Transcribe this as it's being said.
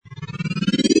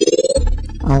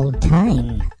Old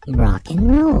time rock and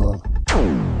roll.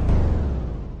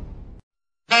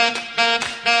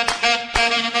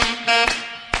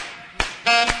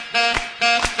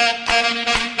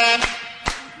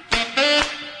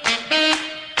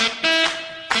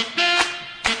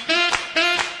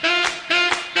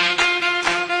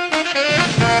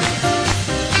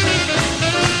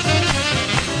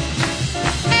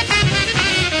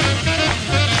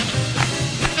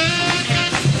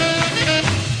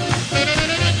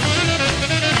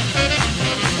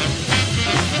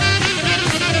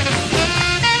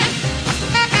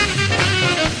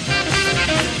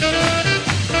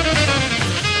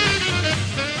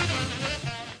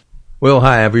 Well,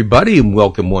 hi, everybody, and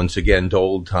welcome once again to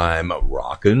Old Time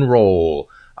Rock and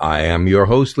Roll. I am your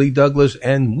host, Lee Douglas,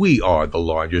 and we are the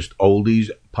largest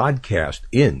oldies podcast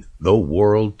in the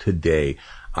world today.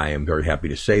 I am very happy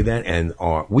to say that, and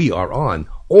we are on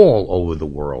all over the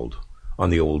world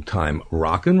on the Old Time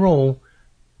Rock and Roll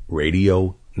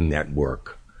Radio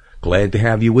Network. Glad to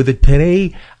have you with it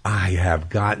today. I have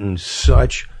gotten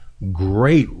such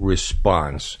great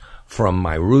response from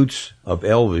my Roots of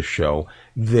Elvis show.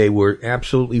 They were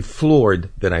absolutely floored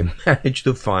that I managed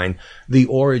to find the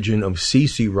origin of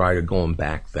CC Rider going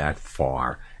back that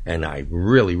far. And I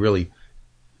really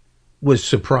was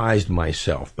surprised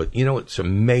myself. But, you know, it's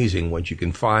amazing what you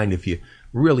can find if you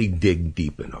really dig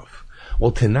deep enough.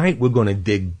 Well, tonight we're going to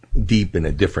dig deep in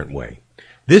a different way.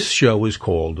 This show is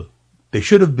called They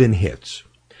Should Have Been Hits.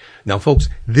 Now, folks,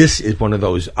 this is one of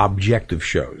those objective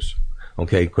shows,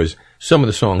 okay? Because some of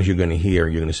the songs you're going to hear,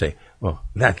 you're going to say, well,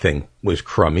 that thing was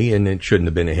crummy and it shouldn't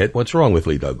have been a hit. What's wrong with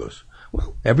Lee Douglas?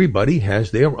 Well, everybody has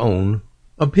their own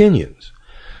opinions.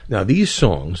 Now, these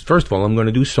songs, first of all, I'm going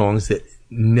to do songs that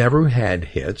never had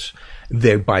hits.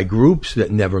 They're by groups that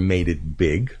never made it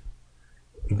big,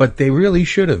 but they really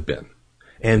should have been.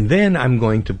 And then I'm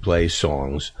going to play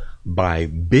songs by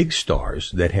big stars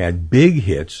that had big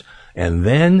hits, and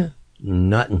then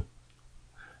nothing.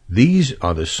 These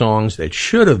are the songs that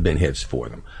should have been hits for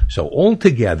them. So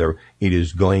altogether, it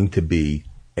is going to be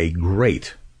a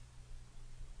great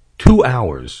 2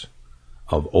 hours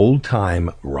of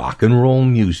old-time rock and roll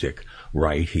music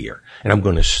right here. And I'm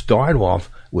going to start off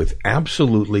with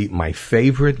absolutely my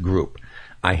favorite group.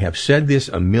 I have said this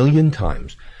a million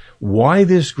times. Why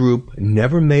this group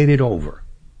never made it over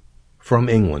from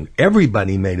England.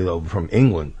 Everybody made it over from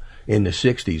England in the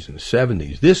 60s and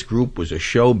 70s. This group was a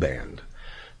show band.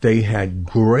 They had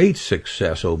great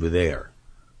success over there.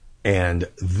 And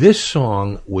this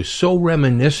song was so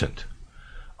reminiscent,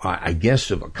 I guess,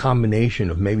 of a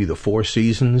combination of maybe the Four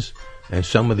Seasons and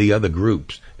some of the other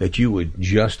groups that you would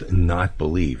just not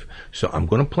believe. So I'm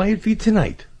going to play it for you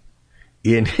tonight.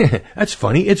 That's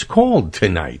funny. It's called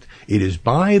Tonight. It is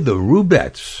by the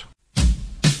Rubettes.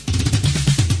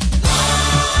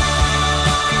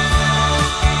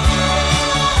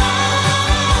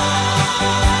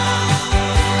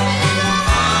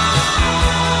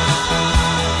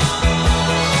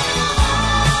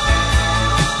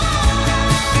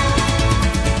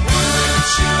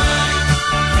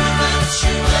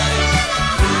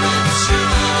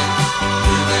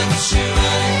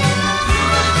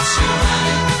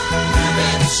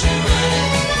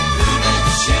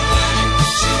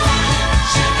 She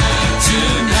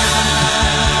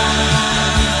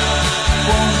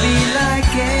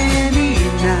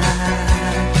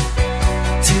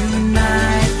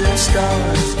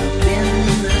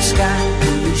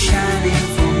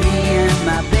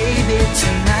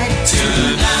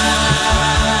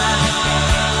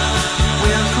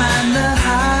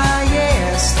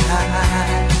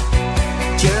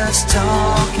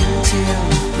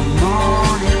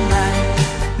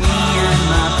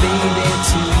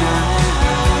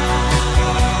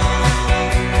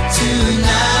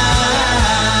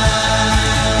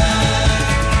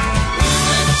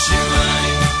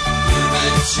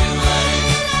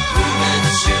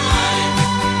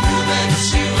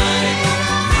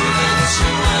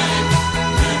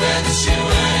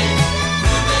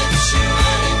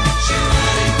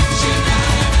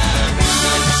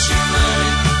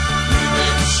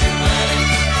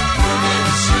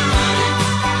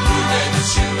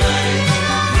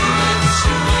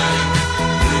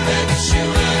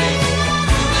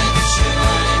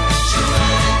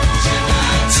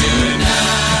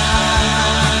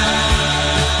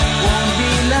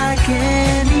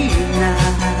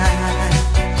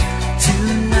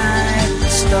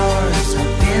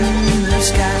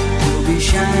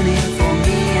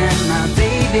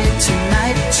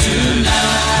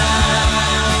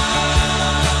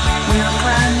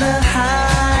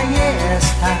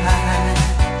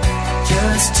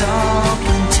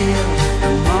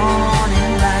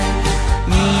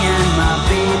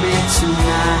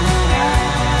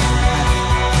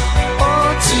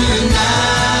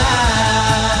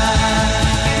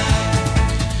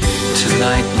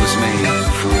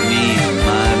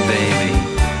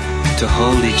to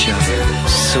hold each other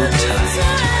so tight,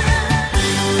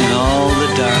 and all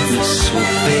the darkness will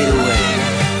fade away.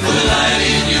 The light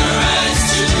in your eyes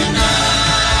tonight,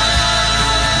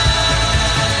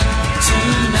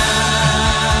 tonight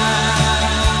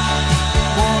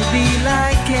won't be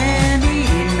like any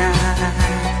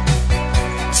night.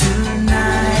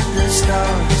 Tonight the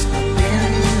stars up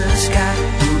in the sky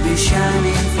will be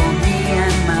shining for me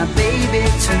and my baby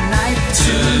tonight.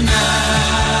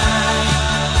 Tonight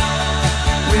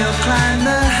we'll climb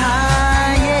the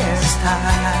highest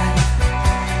high,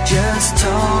 just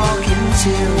talking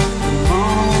till the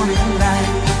morning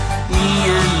light. Me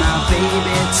and my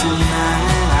baby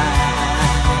tonight.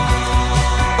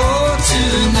 Oh,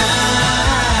 tonight.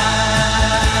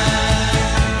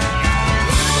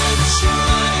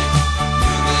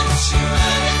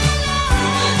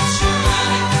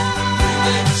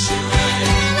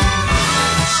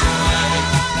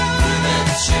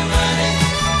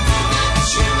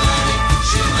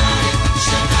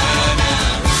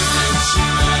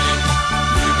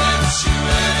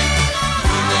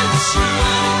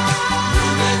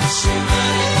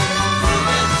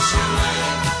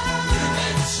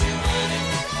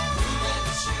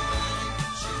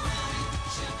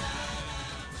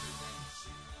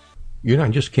 You know, I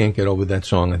just can't get over that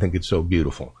song. I think it's so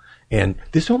beautiful. And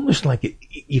there's almost like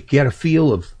you get a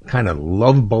feel of kind of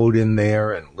Love Boat in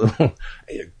there, and a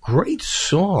great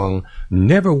song.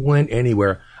 Never went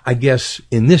anywhere, I guess,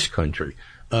 in this country.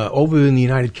 Over in the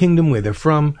United Kingdom, where they're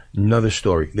from, another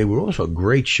story. They were also a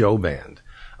great show band.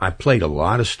 I played a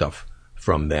lot of stuff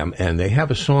from them, and they have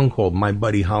a song called My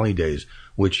Buddy Holly Days,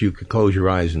 which you could close your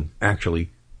eyes and actually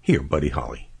hear Buddy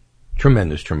Holly.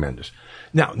 Tremendous, tremendous.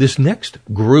 Now, this next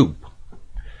group,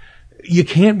 you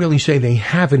can't really say they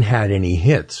haven't had any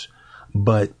hits,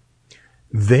 but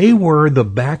they were the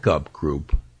backup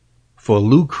group for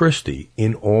Lou Christie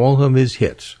in all of his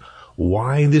hits.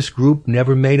 Why this group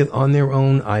never made it on their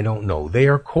own, I don't know. They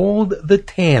are called the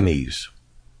Tammies.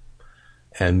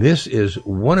 And this is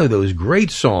one of those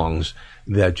great songs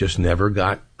that just never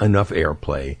got enough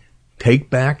airplay.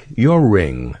 Take Back Your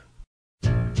Ring.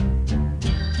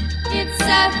 It's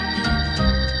up,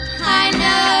 I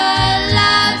know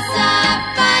love's a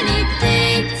funny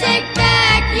thing. Take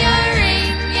back your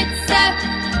ring. It's up,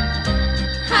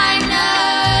 I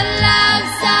know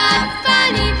love's a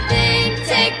funny thing.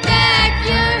 Take back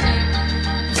your ring.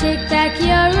 Take back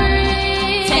your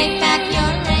ring. Take back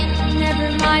your ring. Never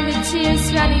mind the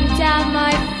tears running down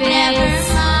my face. Never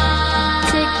mind.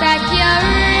 Take back your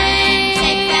ring.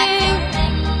 Take back your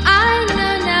ring. I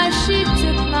know now she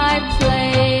took my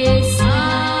place.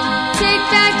 Take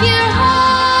back your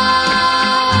heart.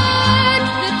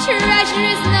 The treasure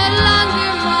is no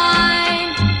longer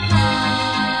mine.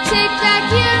 Take back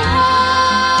your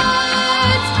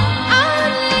heart.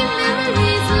 Only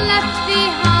memories left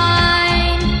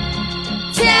behind.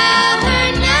 Tell her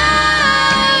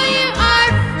now you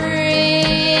are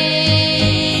free.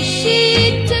 She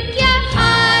took your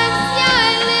arms, your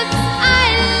lips I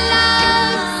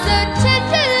love so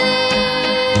tenderly.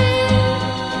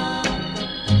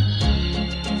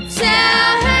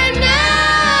 Tell her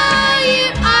now you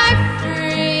are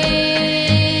free.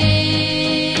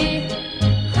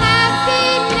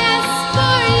 Happiness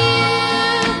for you,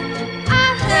 a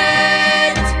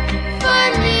hurt for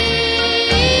me.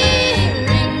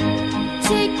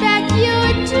 Take back your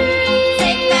dreams.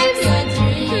 Take back your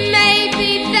dreams. Maybe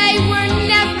they were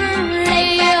never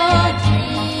real.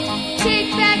 Take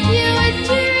back your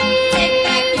dreams. Take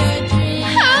back your dreams.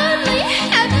 Only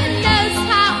heaven knows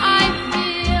how I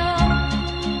feel.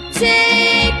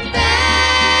 Take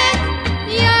back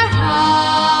your heart.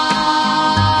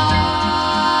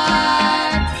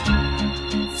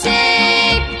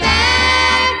 Take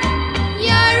back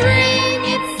your ring.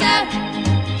 It's up.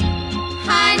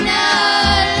 I know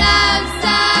love's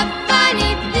a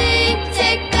funny thing.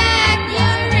 Take back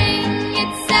your ring.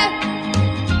 It's up.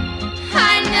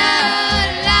 I know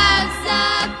love's a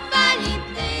funny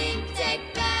thing. Take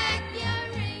back your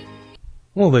ring.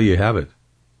 Well, there you have it.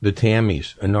 The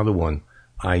Tammies, another one.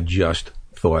 I just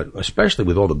thought, especially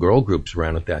with all the girl groups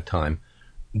around at that time,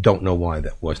 don't know why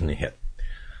that wasn't a hit.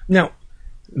 Now,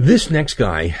 this next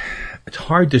guy, it's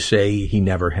hard to say he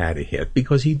never had a hit,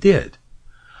 because he did.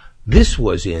 This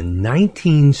was in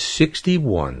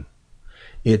 1961.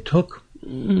 It took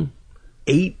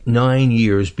 8-9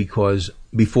 years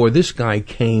before this guy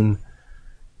came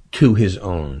to his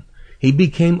own. He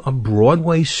became a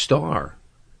Broadway star,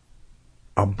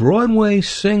 a Broadway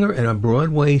singer and a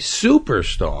Broadway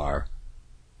superstar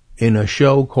in a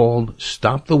show called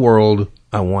Stop the World,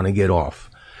 I Want to Get Off.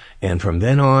 And from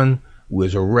then on,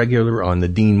 was a regular on the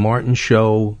Dean Martin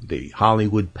Show, the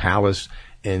Hollywood Palace,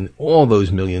 and all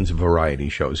those millions of variety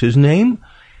shows. His name?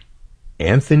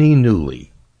 Anthony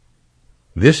Newley.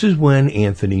 This is when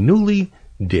Anthony Newley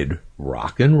did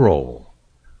Rock and Roll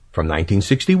from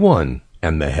 1961,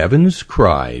 And the Heavens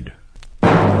Cried.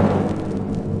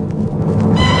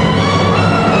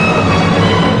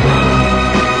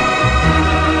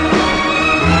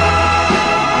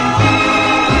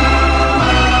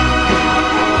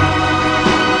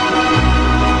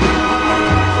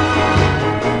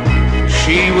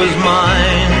 She was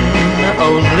mine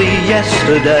only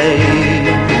yesterday.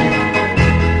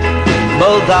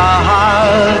 Both our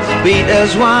hearts beat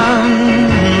as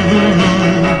one.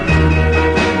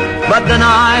 But then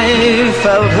I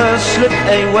felt her slip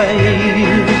away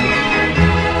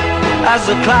as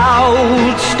the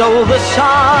clouds stole the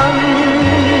sun,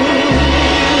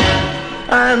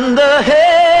 and the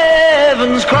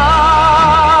heavens cried,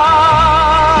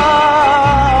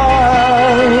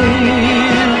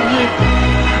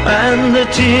 and the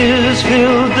tears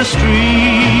filled the stream,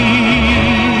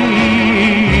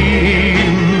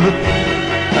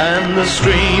 and the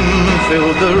stream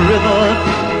filled the river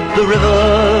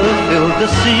filled the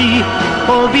sea,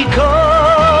 all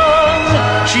because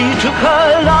she took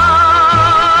her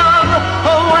love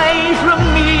away from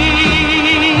me.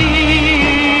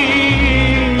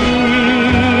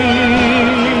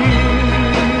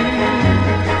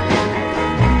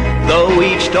 Though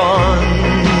each dawn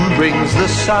brings the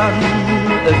sun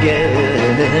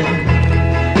again,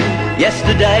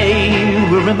 yesterday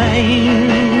will remain.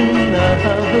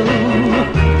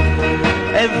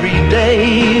 Every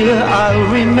day I'll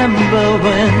remember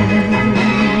when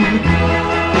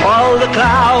all the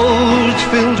clouds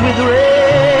filled with rain,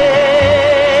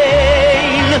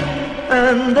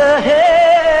 and the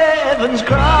heavens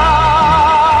cried,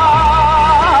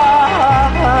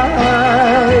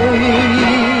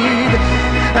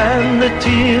 and the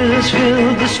tears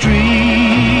filled the stream,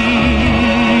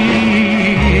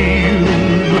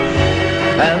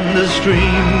 and the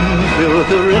stream filled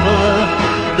the river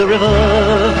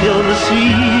filled the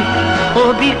sea,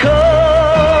 or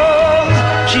because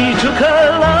she took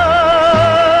her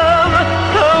love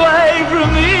away from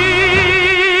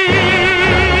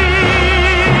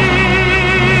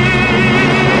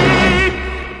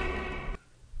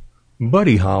me.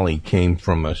 Buddy Holly came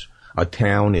from a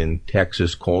town in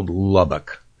Texas called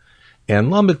Lubbock. And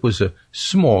Lubbock was a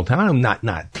small town,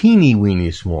 not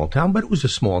teeny-weeny small town, but it was a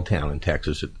small town in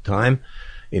Texas at the time.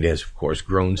 It has, of course,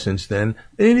 grown since then.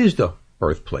 It is the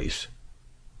birthplace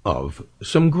of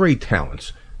some great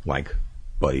talents like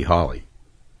Buddy Holly.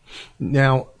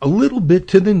 Now, a little bit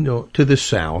to the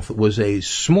south was a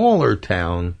smaller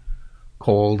town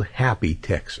called Happy,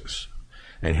 Texas.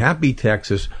 And Happy,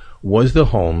 Texas was the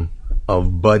home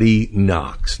of Buddy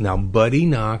Knox. Now, Buddy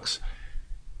Knox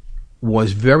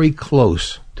was very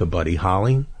close to Buddy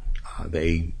Holly.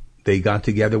 They got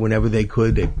together whenever they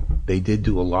could. They did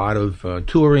do a lot of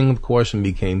touring, of course, and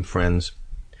became friends.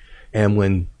 And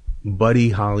when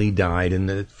Buddy Holly died in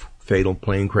the fatal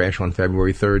plane crash on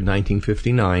February 3rd,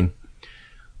 1959,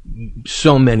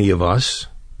 so many of us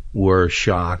were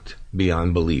shocked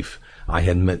beyond belief. I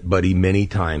had met Buddy many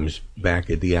times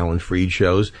back at the Alan Freed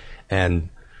shows and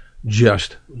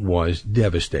just was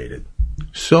devastated.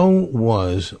 So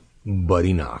was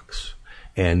Buddy Knox.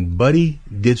 And Buddy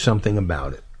did something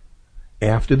about it.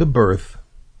 After the birth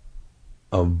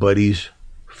of Buddy's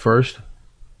first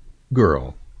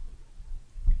girl,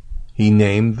 he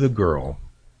named the girl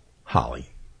Holly.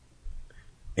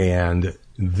 And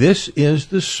this is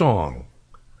the song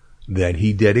that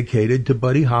he dedicated to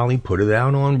Buddy Holly, put it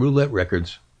out on Roulette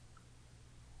Records.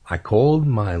 I called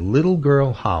my little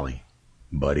girl Holly,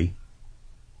 Buddy.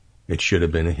 It should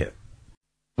have been a hit.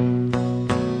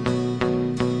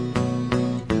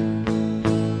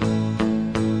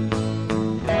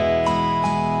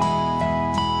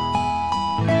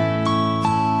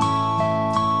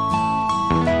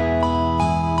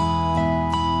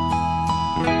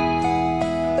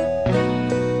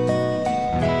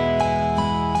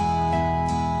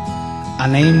 I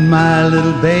named my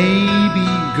little baby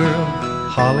girl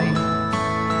Holly,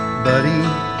 Buddy.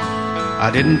 I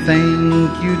didn't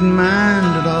think you'd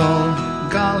mind at all,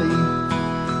 golly,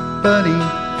 Buddy.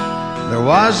 There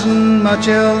wasn't much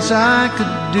else I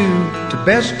could do to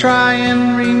best try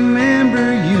and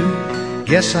remember you.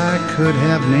 Guess I could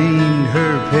have named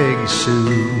her Peggy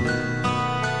Sue,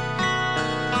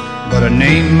 but I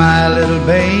named my little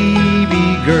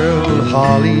baby girl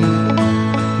Holly,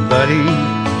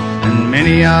 Buddy. And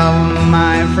many of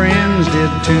my friends did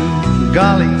too,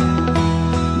 golly,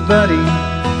 Buddy.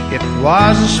 It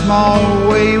was a small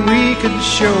way we could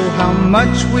show how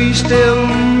much we still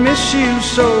miss you.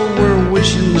 So we're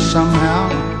wishing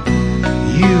somehow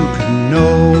you could know.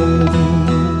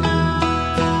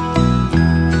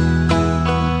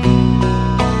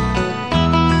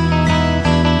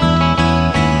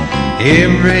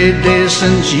 Every day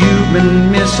since you've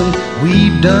been missing,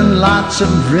 we've done lots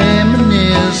of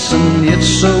reminiscing. It's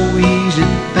so easy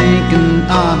thinking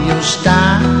of your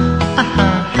style.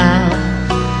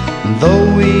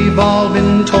 Though we've all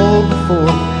been told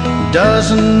before,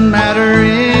 doesn't matter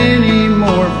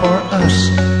anymore for us.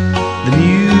 The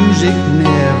music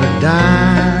never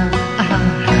died.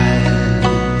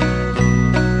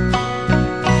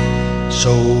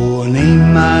 So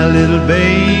name my little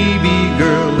baby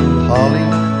girl Holly,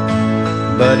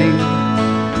 buddy.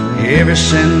 Ever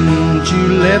since you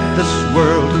left this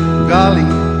world, golly,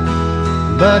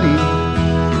 buddy,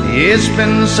 it's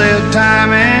been said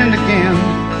time and again,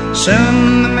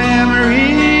 soon the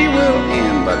memory will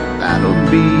end, but that'll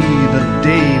be the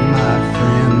day, my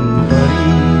friend,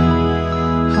 buddy,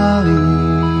 Holly.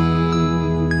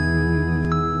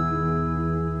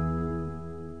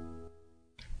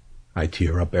 I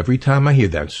tear up every time I hear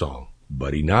that song.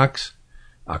 Buddy Knox,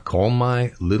 I call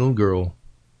my little girl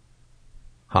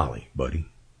Holly, buddy.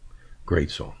 Great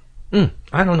song.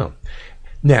 I don't know.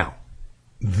 Now,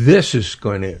 this is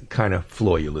going to kind of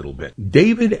floor you a little bit.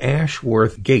 David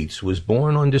Ashworth Gates was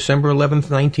born on December 11th,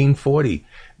 1940,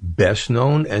 best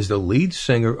known as the lead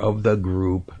singer of the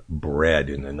group Bread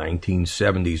in the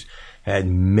 1970s, had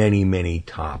many, many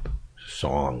top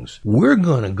songs. We're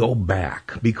going to go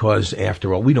back because,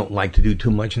 after all, we don't like to do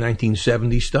too much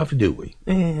 1970s stuff, do we?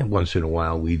 Once in a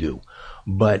while we do.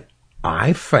 But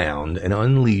I found and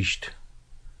unleashed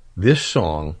this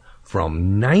song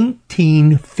from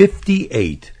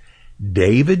 1958,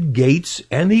 David Gates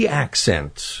and the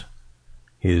Accents,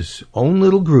 his own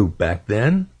little group back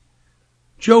then,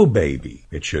 Joe Baby.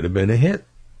 It should have been a hit.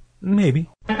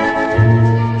 Maybe.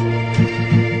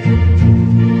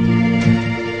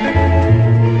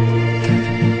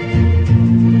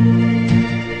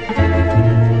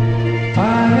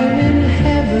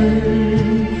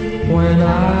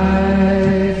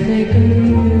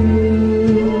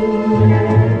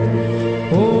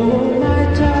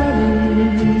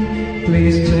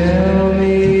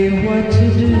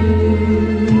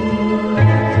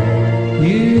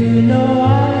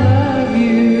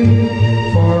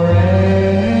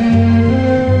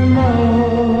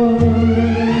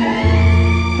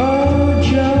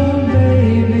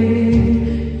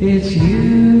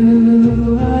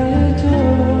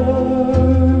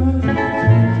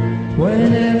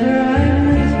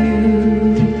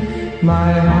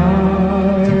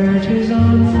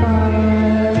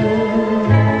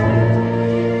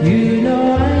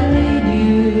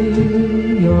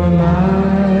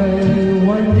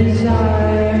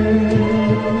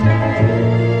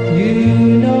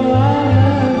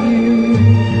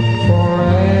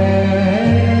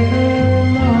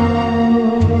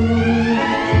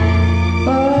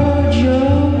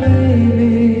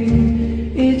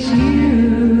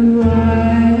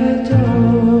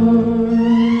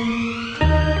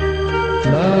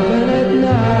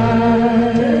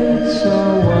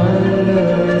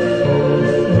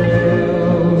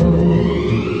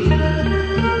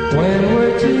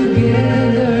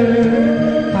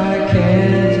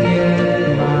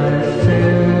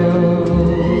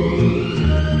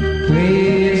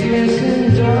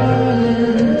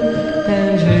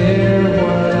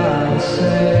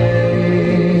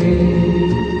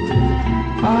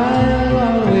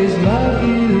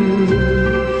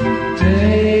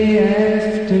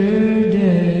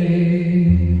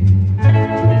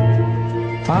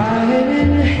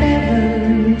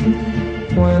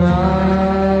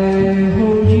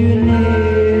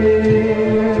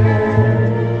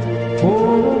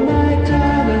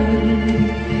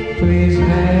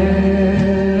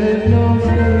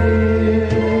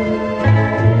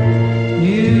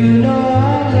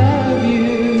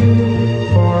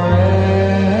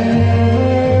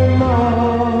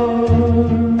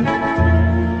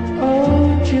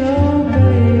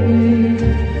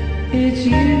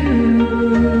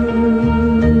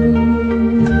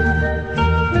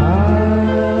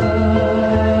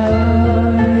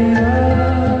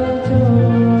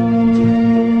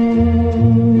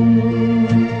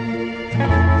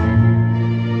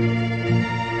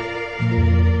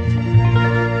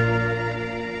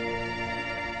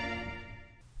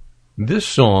 This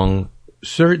song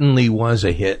certainly was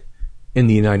a hit in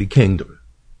the United Kingdom,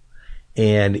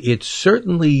 and it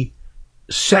certainly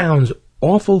sounds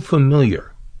awful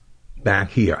familiar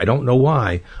back here. I don't know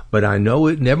why, but I know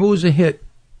it never was a hit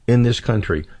in this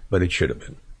country, but it should have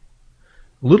been.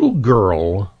 Little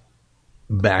girl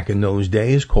back in those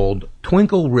days called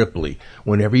Twinkle Ripley,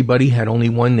 when everybody had only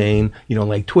one name. You know,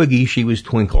 like Twiggy, she was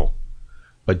Twinkle.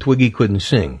 But Twiggy couldn't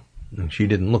sing, and she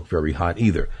didn't look very hot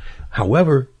either.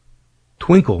 However,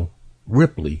 Twinkle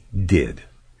Ripley did.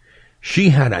 She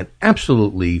had an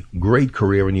absolutely great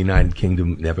career in the United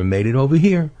Kingdom, never made it over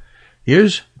here.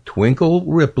 Here's Twinkle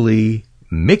Ripley,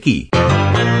 Mickey.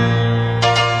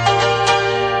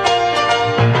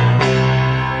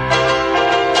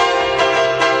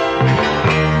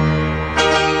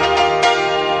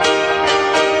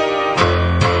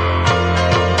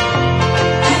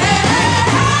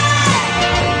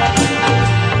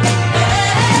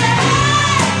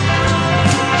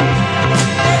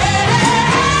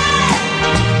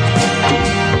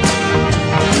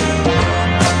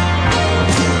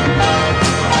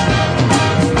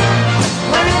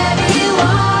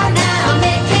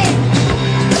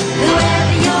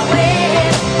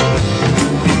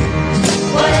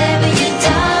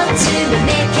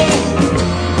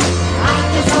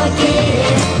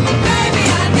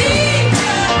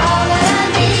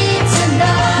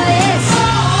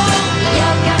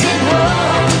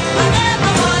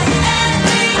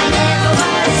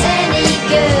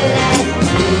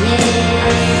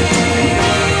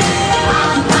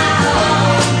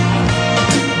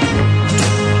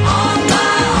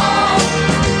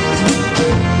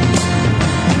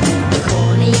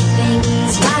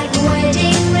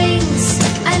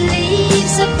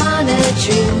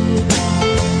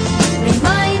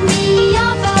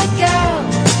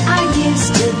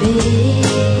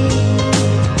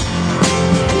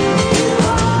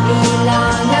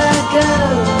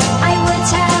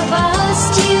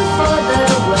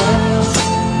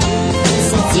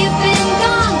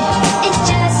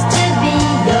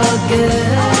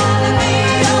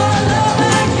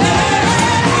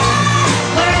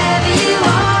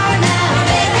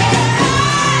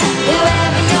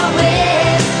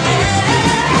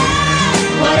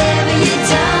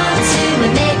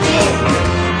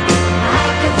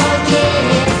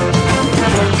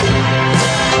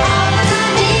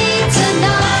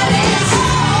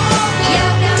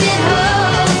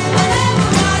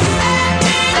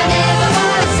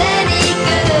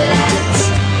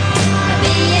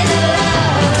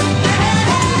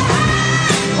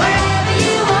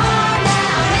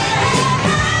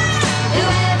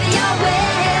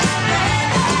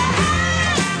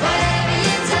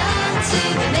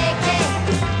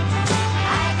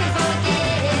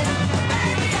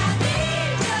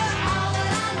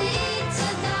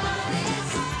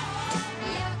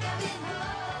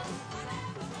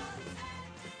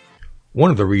 One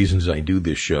of the reasons I do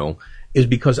this show is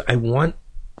because I want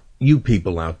you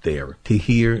people out there to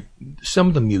hear some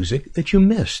of the music that you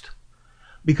missed.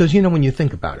 Because, you know, when you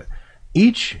think about it,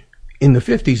 in the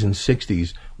 50s and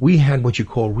 60s, we had what you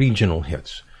call regional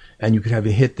hits. And you could have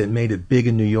a hit that made it big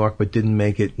in New York but didn't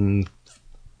make it in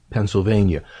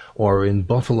Pennsylvania. Or in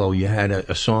Buffalo, you had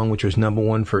a song which was number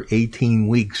one for 18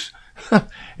 weeks.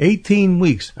 18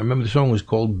 weeks. I remember the song was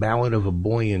called Ballad of a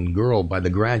Boy and Girl by the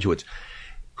Graduates.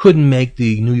 Couldn't make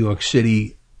the New York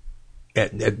City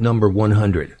at number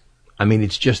 100. I mean,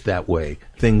 it's just that way.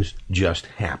 Things just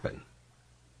happen.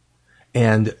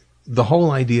 And the whole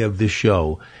idea of this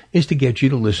show is to get you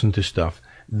to listen to stuff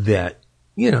that,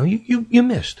 you know, you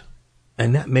missed.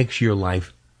 And that makes your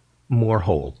life more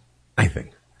whole, I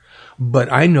think.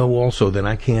 But I know also that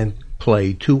I can't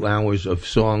play 2 hours of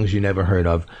songs you never heard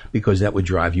of, because that would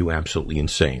drive you absolutely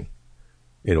insane.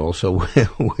 It also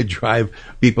would drive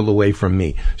people away from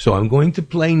me. So I'm going to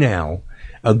play now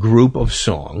a group of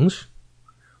songs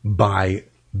by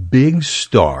big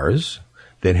stars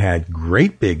that had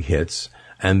great big hits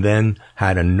and then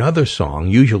had another song,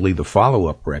 usually the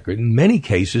follow-up record. In many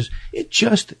cases, it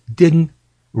just didn't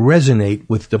resonate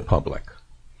with the public.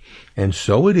 And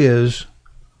so it is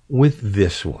with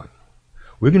this one.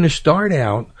 We're going to start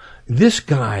out, this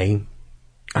guy,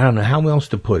 I don't know how else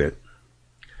to put it,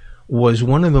 was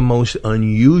one of the most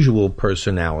unusual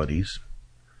personalities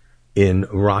in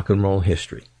rock and roll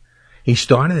history. He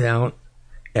started out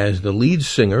as the lead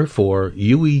singer for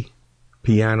Huey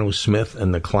Piano Smith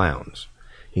and the Clowns.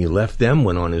 He left them,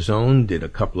 went on his own, did a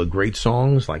couple of great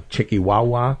songs like Chicky Wah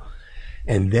Wah,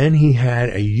 and then he had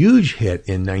a huge hit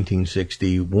in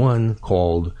 1961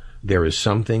 called There Is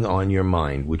Something on Your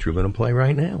Mind, which we're going to play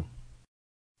right now.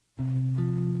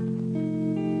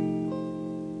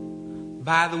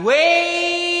 By the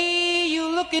way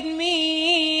you look at me,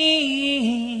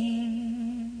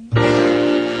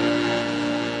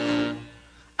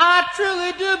 I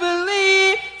truly do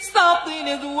believe something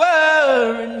is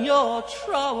worrying your your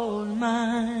troubled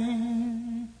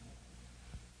mind.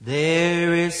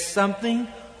 There is something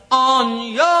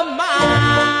on your mind.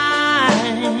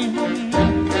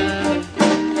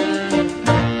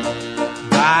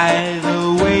 By the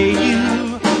way you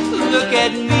look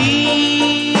at me,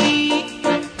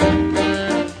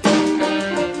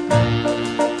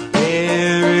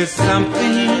 there is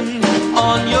something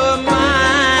on your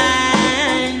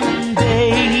mind,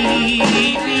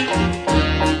 baby.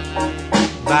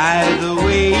 By the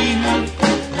way you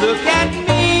look at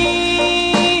me,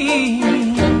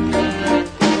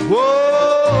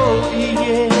 whoa,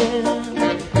 yeah.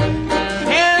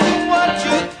 And what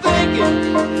you're thinking,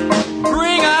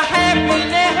 bring a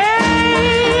happiness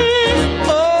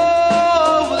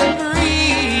over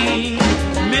green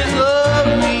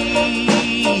misery.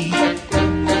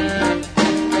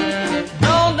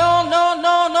 No, no, no,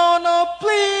 no, no, no,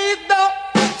 please don't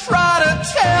try to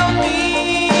tell me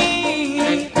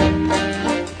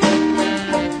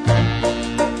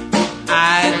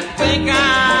I think I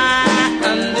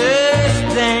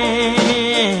understand.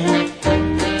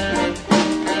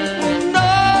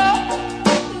 No,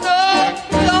 no,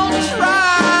 don't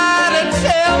try to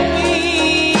tell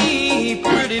me,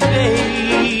 pretty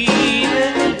baby.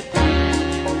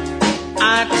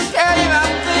 I tell you, I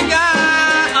think I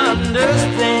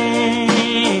understand.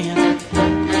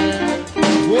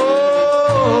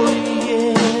 Whoa,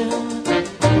 yeah.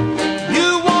 You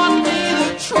want me to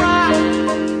try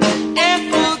and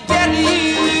forget you?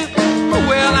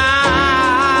 Well,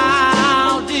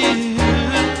 I'll do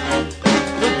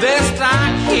the best I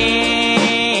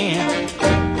can.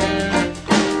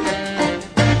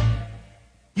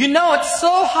 You know, it's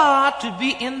so hard to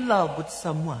be in love with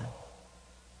someone.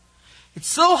 It's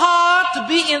so hard to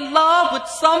be in love with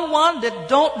someone that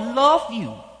don't love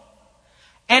you.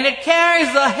 And it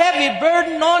carries a heavy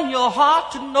burden on your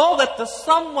heart to know that the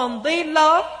someone they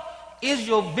love is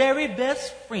your very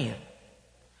best friend.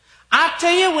 I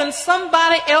tell you, when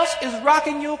somebody else is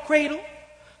rocking your cradle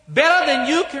better than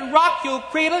you can rock your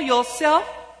cradle yourself,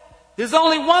 there's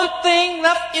only one thing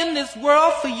left in this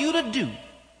world for you to do.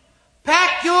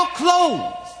 Pack your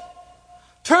clothes,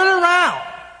 turn around,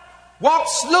 walk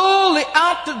slowly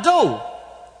out the door,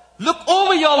 look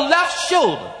over your left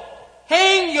shoulder,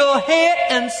 hang your head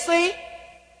and say,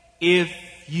 if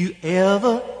you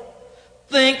ever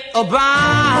think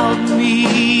about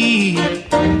me,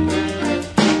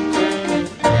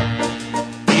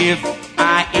 if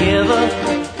I ever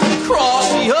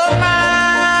cross your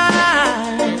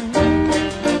mind,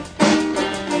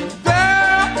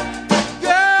 girl,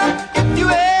 if you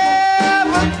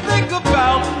ever think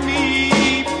about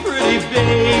me, pretty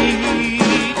baby,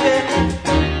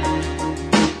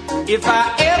 if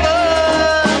I ever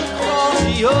cross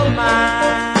your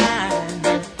mind,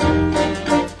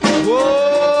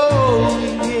 whoa,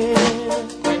 yeah.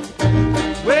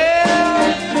 Well,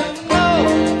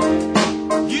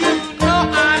 you know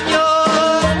I'm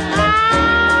yours.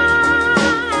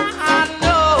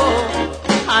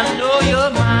 I know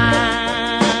you're mine.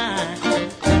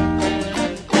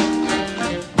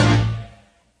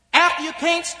 After you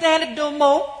can't stand it no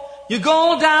more, you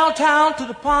go downtown to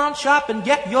the pawn shop and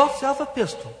get yourself a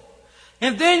pistol.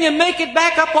 And then you make it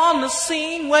back up on the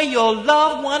scene where your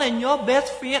loved one and your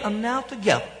best friend are now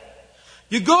together.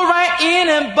 You go right in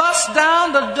and bust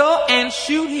down the door and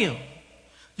shoot him.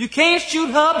 You can't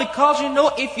shoot her because you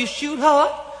know if you shoot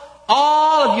her,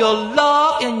 all of your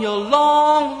love in your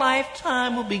long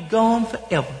lifetime will be gone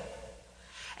forever.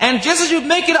 And just as you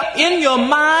make it up in your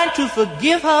mind to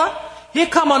forgive her, here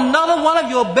come another one of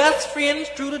your best friends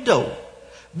through the door.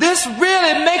 This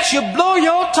really makes you blow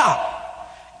your top.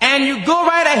 And you go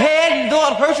right ahead and though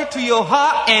it hurts you to your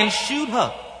heart and shoot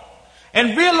her.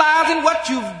 And realizing what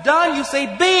you've done, you say,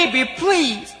 baby,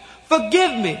 please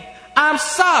forgive me. I'm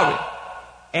sorry.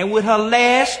 And with her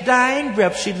last dying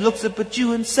breath, she looks up at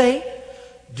you and say,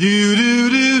 do, do,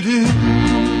 do, do.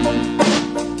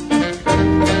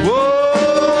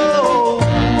 Whoa,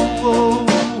 whoa.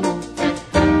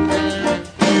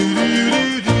 Do, do,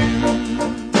 do, do.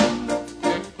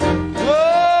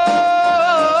 Whoa,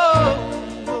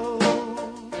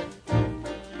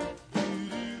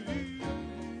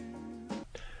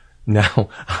 Now,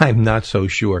 I'm not so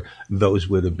sure those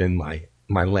would have been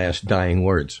my last dying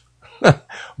words.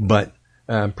 But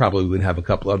probably would have a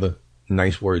couple other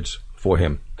nice words for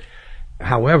him.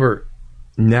 However,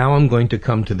 now I'm going to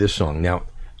come to this song. Now,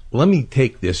 let me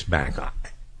take this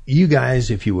back. You guys,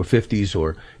 if you were 50s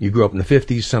or you grew up in the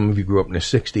 50s, some of you grew up in the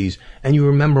 60s, and you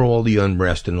remember all the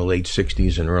unrest in the late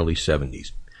 60s and early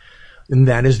 70s. And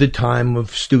that is the time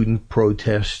of student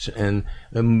protests and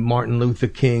Martin Luther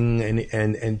King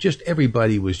and just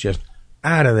everybody was just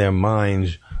out of their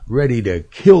minds, ready to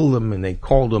kill them, and they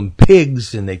called them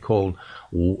pigs, and they called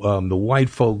the white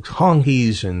folks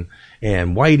honkies and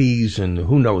whiteys and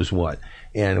who knows what.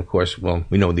 And of course, well,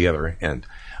 we know the other end.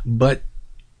 But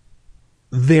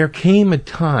there came a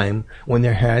time when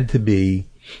there had to be,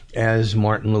 as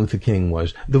Martin Luther King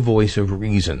was, the voice of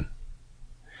reason.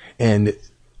 And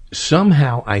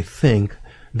somehow I think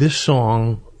this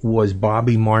song was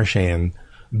Bobby Marchand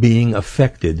being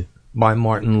affected by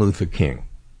Martin Luther King.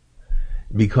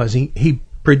 Because he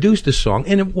produced a song,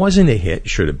 and it wasn't a hit,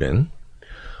 should have been,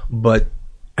 but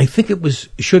I think it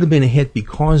should have been a hit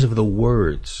because of the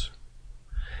words.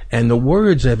 And the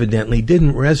words evidently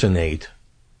didn't resonate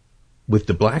with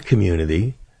the black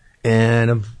community,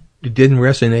 and it didn't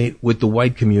resonate with the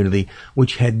white community,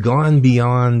 which had gone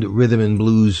beyond rhythm and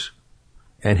blues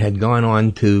and had gone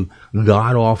on to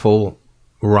god-awful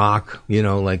rock,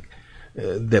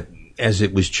 that as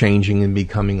it was changing and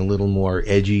becoming a little more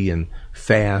edgy and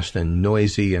fast and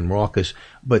noisy and raucous,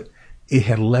 but it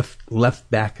had left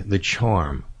back the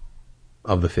charm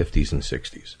of the 50s and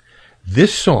 60s.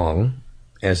 This song,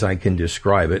 as I can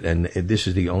describe it, and this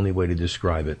is the only way to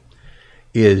describe it,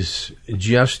 is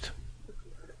just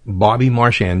Bobby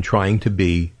Marchand trying to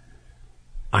be,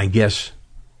 I guess,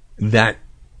 that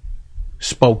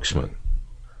spokesman.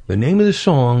 The name of the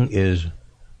song is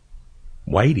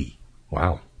Whitey.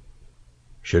 Wow.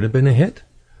 Should have been a hit?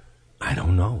 I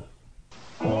don't know.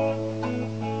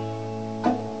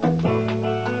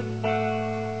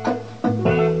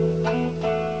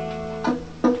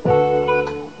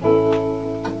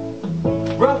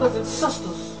 Brothers and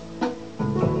sisters,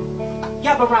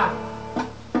 gather round.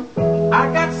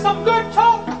 I got some good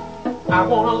talk I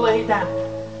want to lay down.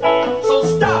 So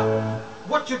stop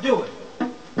what you're doing.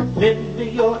 Lend me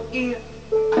your ear.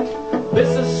 This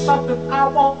is something I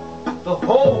want the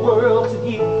whole world to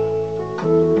hear.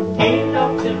 Ain't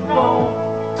nothing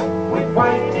wrong with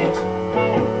whiting.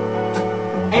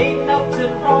 Ain't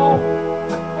nothing wrong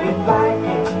with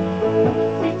liking.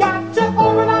 We got to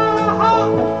open our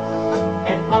hearts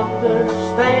and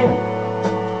understand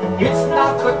it's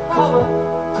not the color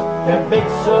that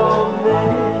makes a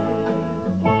man.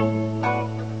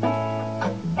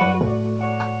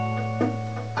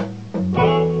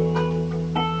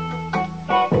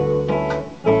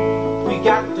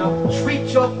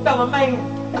 Fellow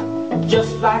man,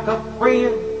 just like a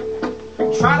friend.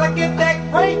 Try to get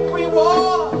that great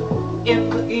reward in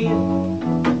the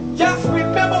end. Just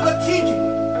remember the teaching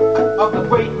of the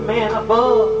great man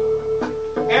above,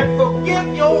 and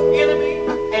forgive your enemy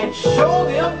and show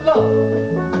them love.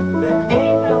 There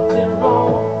ain't nothing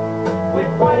wrong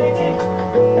with whiting.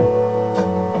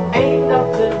 Ain't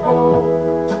nothing wrong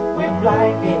with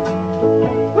liking.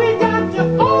 We got to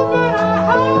open our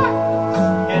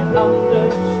hearts and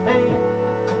understand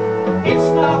it's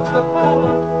not the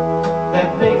color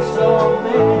that makes a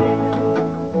man.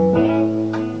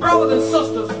 Brothers and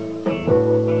sisters,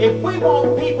 if we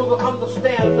want people to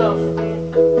understand us,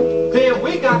 then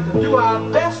we got to do our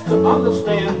best to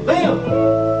understand them.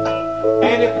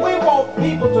 And if we want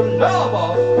people to love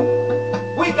us,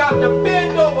 we got to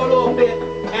bend over a little bit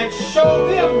and show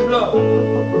them love.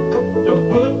 The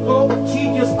good book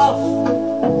teaches us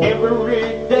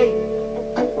every day.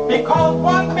 Because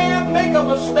one man make a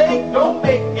mistake, don't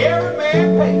make every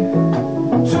man pay.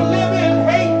 To live in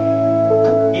hate,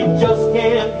 it just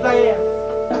can't last.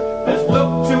 Let's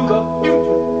look to the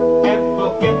future and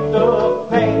forget the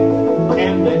past.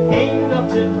 And there ain't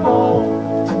nothing wrong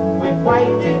with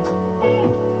fighting.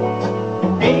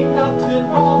 Ain't nothing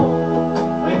wrong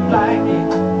with liking.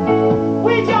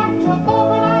 We got to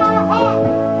open our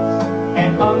hearts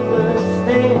and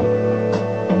understand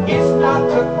it's not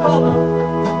the color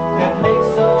that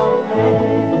makes a man.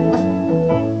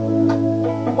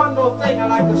 One more thing I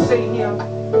like to say here.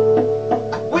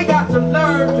 We got to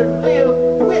learn to live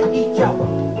with each other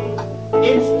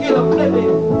instead of living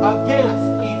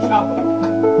against each other.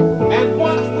 And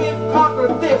once we've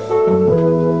conquered this,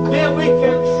 then we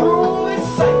can truly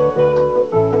say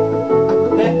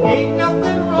there ain't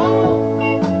nothing wrong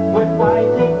with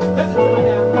fighting. Listen to me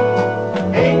now.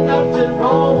 Ain't nothing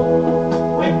wrong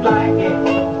with liking.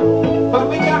 But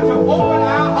we got to open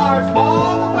our hearts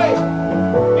all the way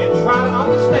and try to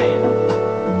understand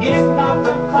it's not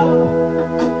the color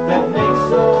that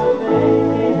makes a man.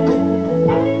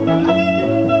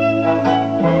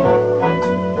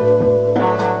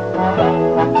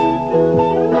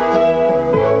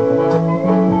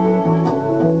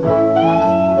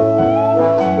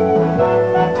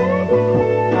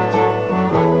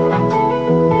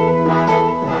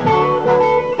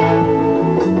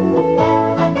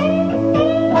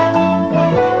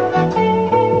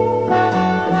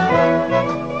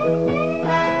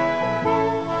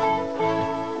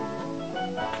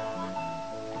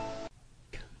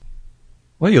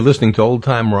 Well, you're listening to Old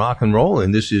Time Rock and Roll,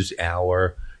 and this is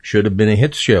our Should Have Been a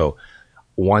Hits show.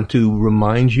 Want to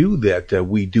remind you that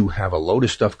we do have a load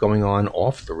of stuff going on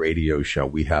off the radio show.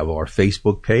 We have our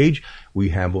Facebook page. We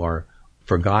have our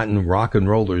Forgotten Rock and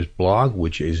Rollers blog,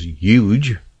 which is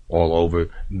huge all over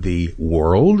the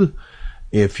world.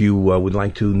 If you would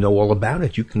like to know all about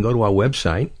it, you can go to our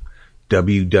website,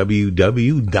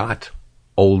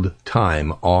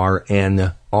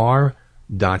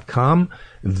 www.oldtimernr.com.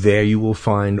 There you will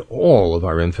find all of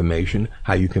our information,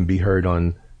 how you can be heard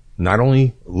on, not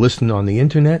only listen on the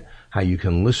internet, how you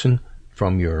can listen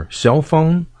from your cell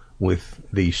phone with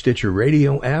the Stitcher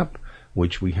Radio app,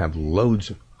 which we have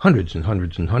loads, hundreds and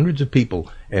hundreds and hundreds of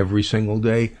people every single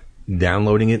day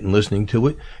downloading it and listening to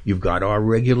it. You've got our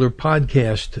regular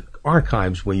podcast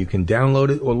archives where you can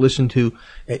download it or listen to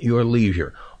at your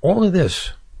leisure. All of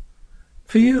this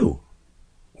for you.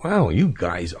 Wow, you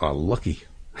guys are lucky.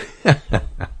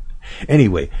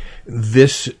 Anyway,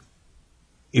 if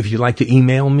you'd like to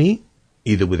email me,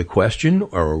 either with a question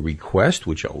or a request,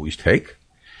 which I always take,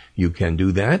 you can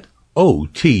do that.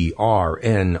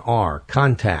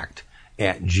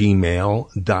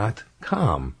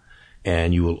 otrnrcontact@gmail.com.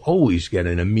 And you will always get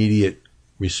an immediate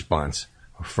response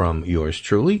from yours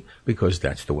truly, because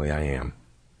that's the way I am.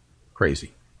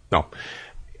 Crazy. No.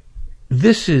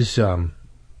 This is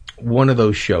one of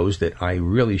those shows that I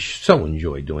really so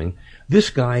enjoy doing.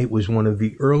 This guy was one of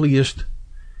the earliest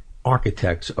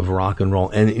architects of rock and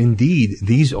roll, and indeed,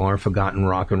 these are forgotten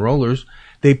rock and rollers.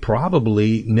 They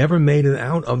probably never made it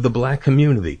out of the black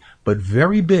community, but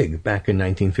very big back in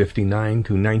 1959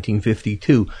 to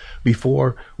 1952,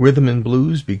 before rhythm and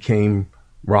blues became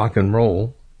rock and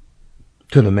roll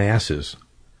to the masses,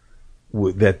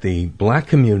 that the black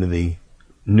community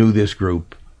knew this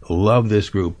group, loved this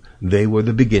group. They were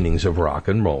the beginnings of rock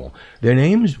and roll. Their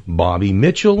names, Bobby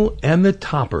Mitchell and the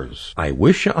Toppers. I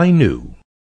Wish I Knew.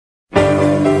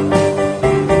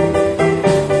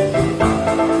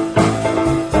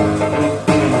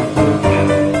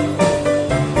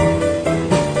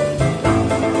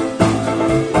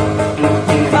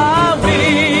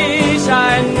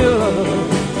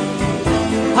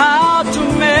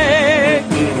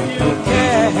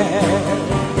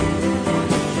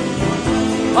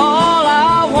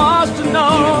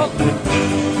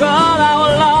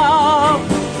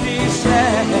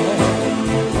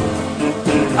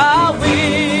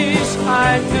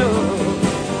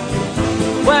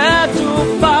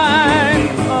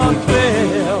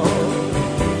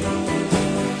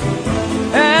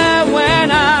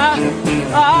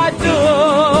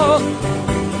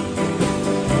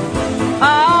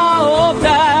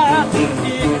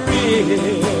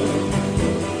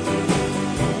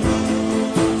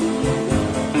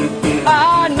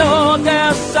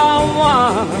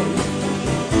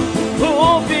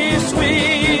 Who'll be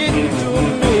sweet to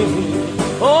me?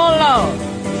 Oh Lord,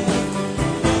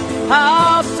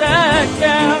 how sad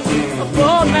can a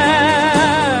poor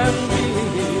man be?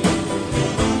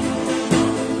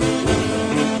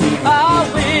 I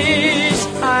wish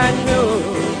I knew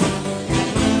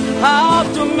how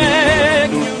to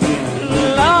make you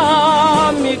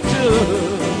love me too.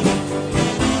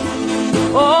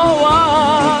 Oh,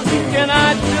 what can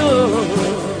I do?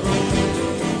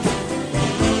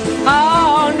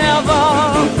 I'll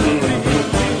never be free.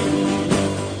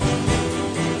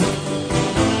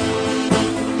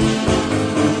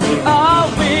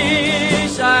 I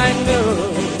wish I knew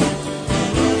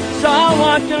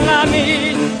someone to love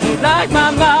me like my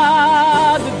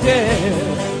mother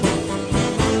did.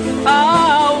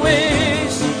 I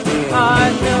wish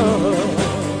I knew.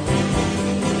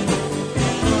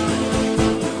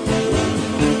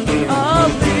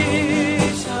 I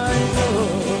wish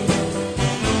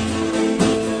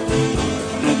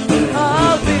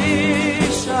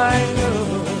I knew.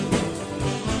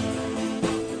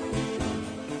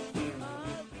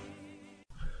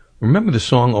 Remember the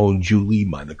song "Oh Julie"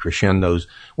 by the Crescendos?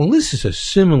 Well, this is a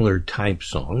similar type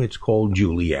song. It's called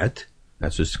Juliet.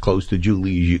 That's as close to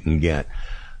Julie as you can get.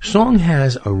 Song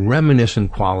has a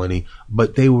reminiscent quality,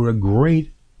 but they were a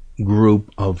great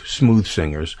group of smooth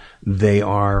singers. They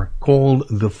are called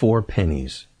the Four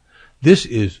Pennies. This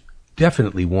is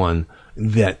definitely one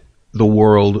that the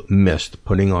world missed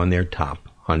putting on their top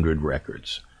 100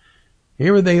 records.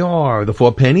 Here they are, the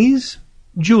Four Pennies,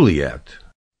 Juliet.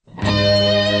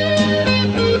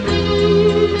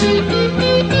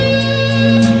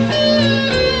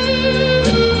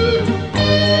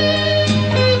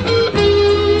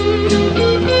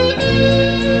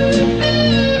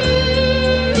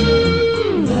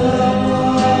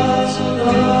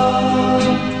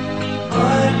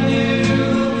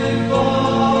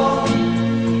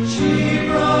 She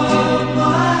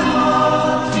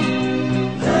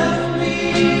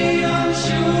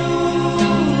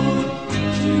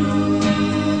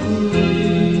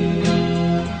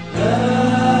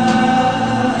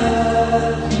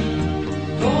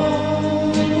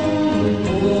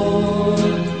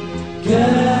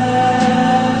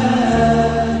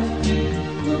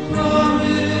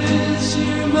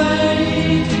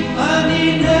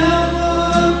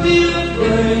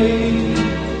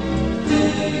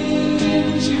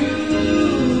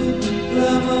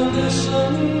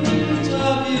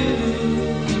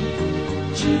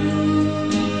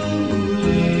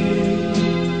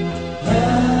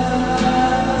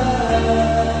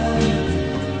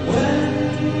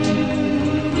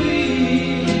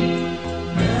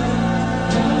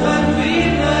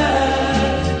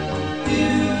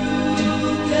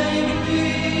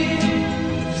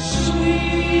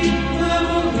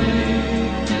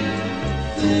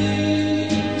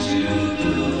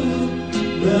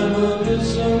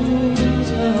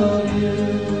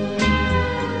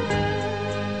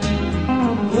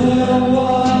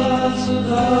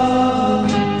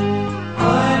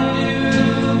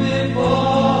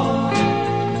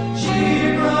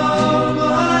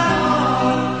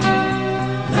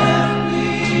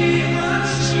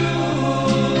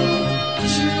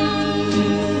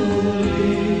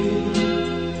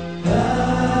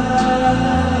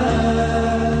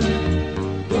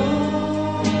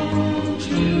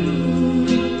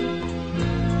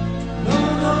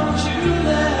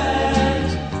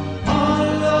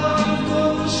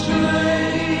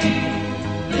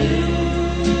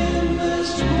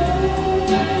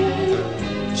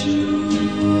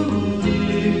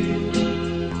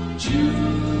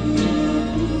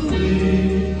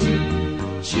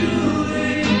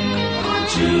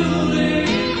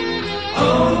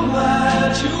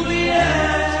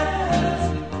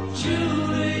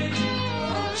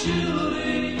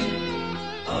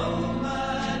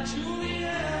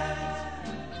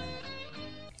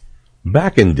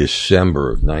Back in December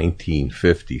of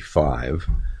 1955,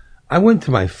 I went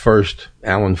to my first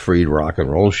Alan Freed rock and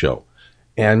roll show.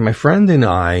 And my friend and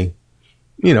I,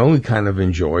 we kind of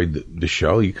enjoyed the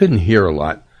show. You couldn't hear a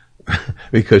lot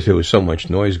because there was so much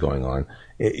noise going on.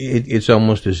 It's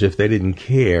almost as if they didn't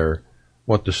care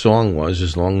what the song was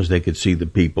as long as they could see the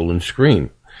people and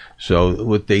scream. So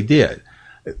what they did.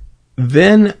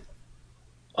 Then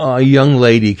a young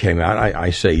lady came out. I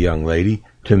say young lady.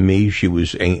 To me, she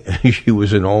was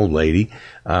an old lady.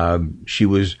 She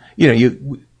was,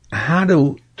 how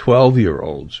do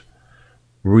 12-year-olds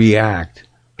react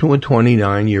to a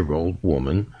 29-year-old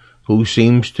woman who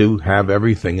seems to have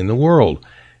everything in the world?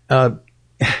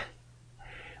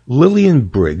 Lillian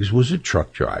Briggs was a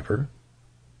truck driver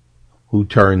who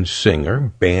turned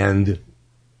singer, played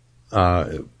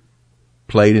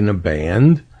in a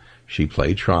band. She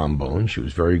played trombone. She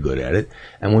was very good at it.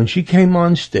 And when she came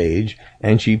on stage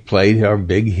and she played her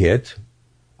big hit,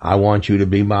 I Want You to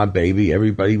Be My Baby,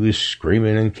 everybody was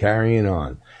screaming and carrying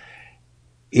on.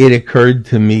 It occurred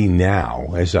to me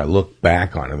now, as I look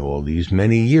back on it all these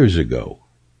many years ago,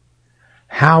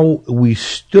 how we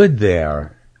stood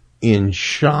there in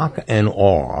shock and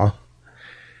awe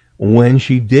when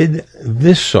she did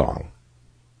this song.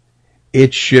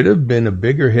 It should have been a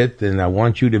bigger hit than I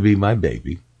Want You to Be My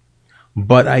Baby.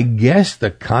 But I guess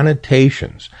the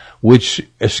connotations, which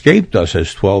escaped us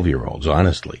as 12-year-olds,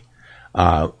 honestly,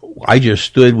 I just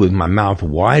stood with my mouth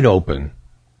wide open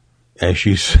as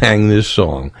she sang this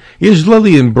song. Here's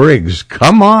Lillian Briggs,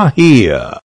 Come On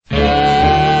Here.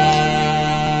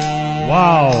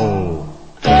 Wow.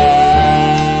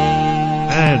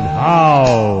 And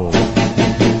how.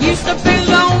 Used to be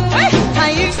lonely,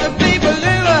 I used to be blue.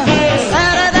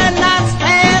 Saturday nights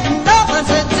had nothing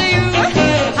to do.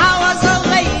 I was a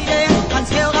lady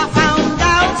until I found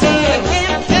out you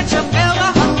can't catch a fella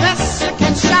unless you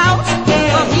can shout.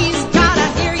 Well, he's gotta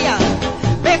hear ya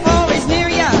before he's near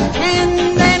ya,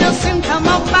 and then he'll soon come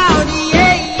about.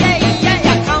 Yeah, yeah,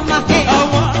 yeah, come here. I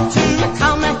want to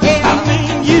come here. I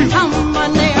mean you. Come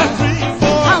on there.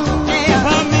 Come there.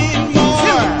 I mean more.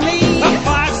 To me.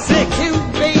 5, 6. To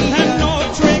be. And no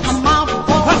tricks. I'm on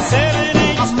board. 7,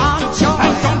 8. I'm on joy.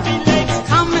 And don't be late.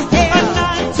 Come here.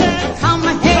 9, 10. Come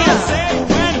here. I say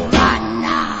when. Right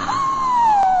now.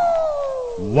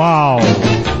 Wow.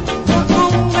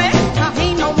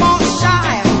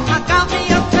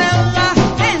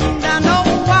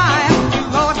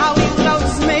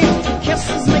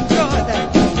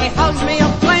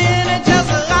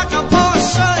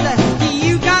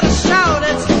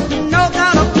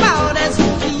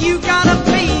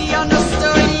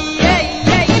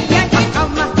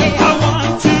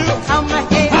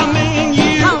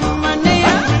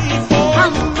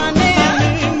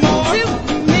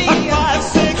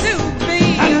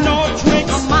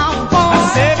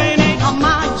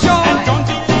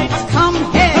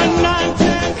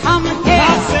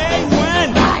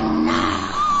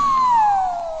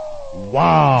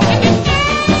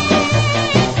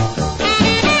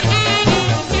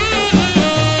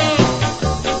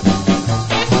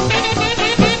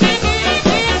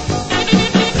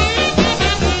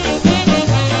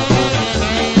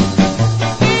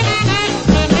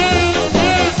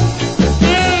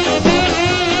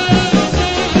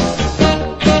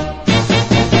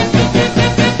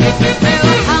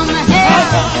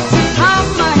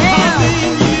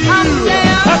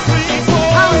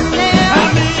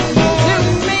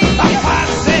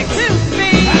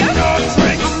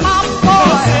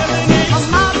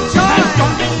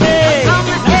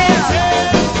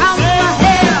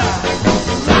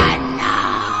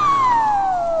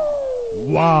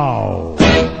 Wow.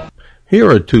 Here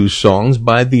are two songs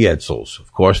by the Edsels.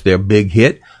 Of course, their big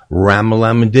hit,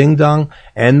 Ram-a-Lam-a Ding Dong,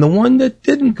 and the one that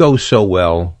didn't go so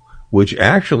well, which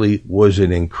actually was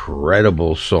an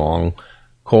incredible song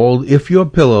called If Your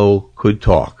Pillow Could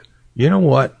Talk. You know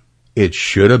what? It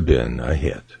should have been a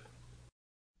hit.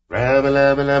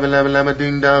 Ram-a-lam-a-lam-a-lam-a-lam-a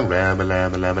ding dong,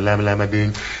 Ram-a-lam-a-lam-a-lam-a-lam-a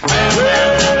ding.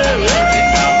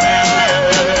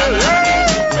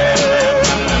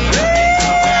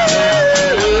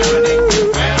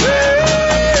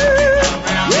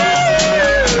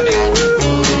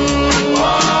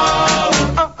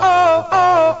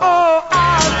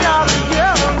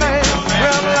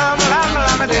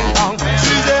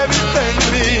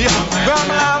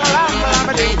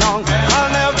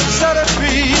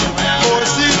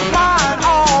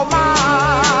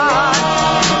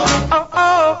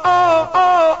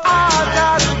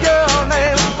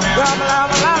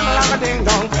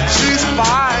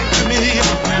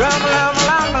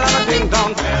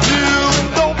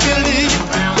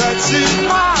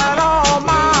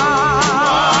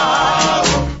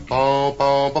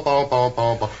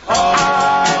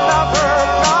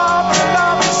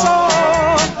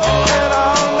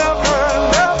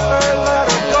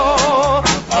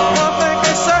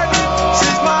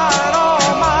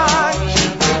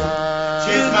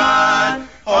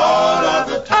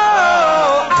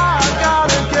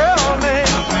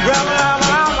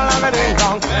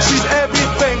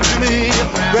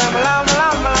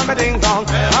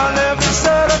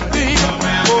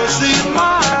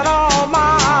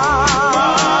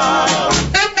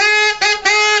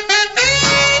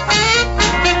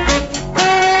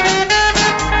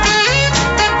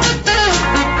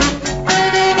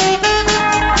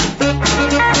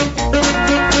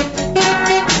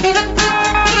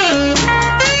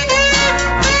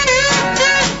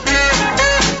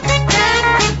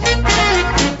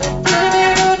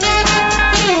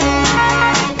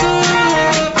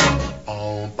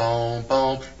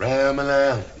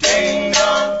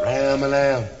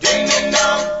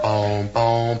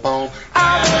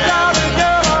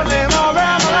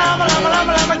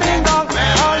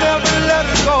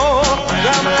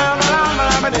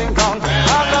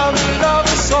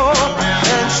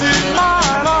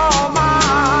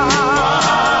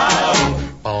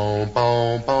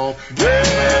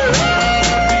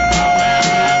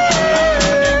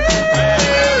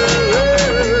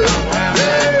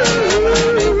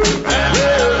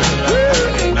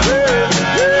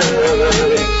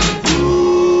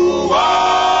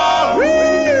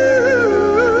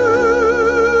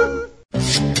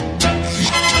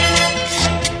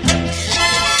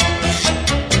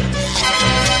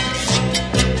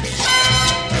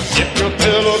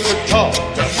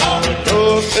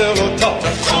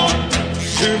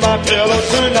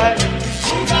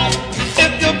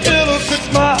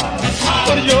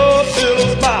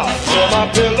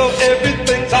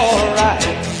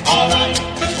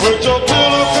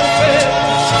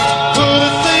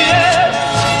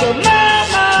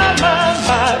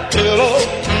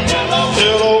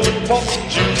 pillow, won't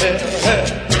you tell her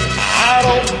I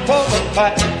don't wanna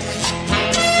fight.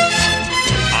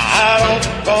 I don't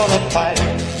wanna fight.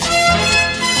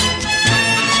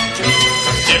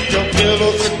 If your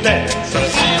pillow could dance,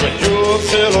 with your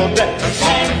pillow dance,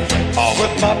 or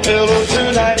with my pillow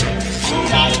tonight.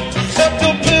 If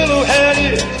your pillow had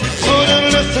ears, couldn't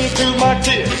listen to my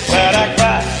tears that I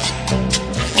cry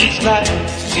each night.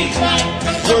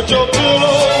 Would your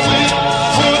pillow weep?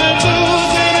 Wouldn't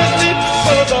lose any sleep?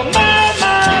 'Cause of my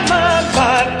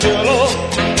pillow.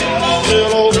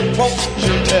 Pillow, won't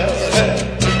you tell her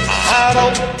I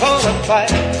don't wanna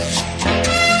fight.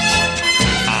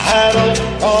 I don't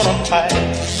wanna fight.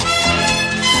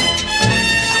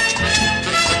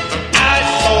 I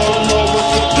don't know what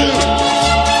to do.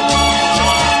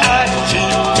 I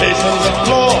keep pacing the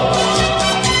floor.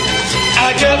 I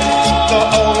guess the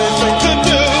only thing to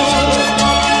do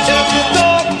is to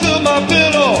talk to my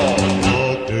pillow.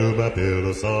 Talk to my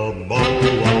pillow some more.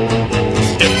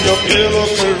 If your pillow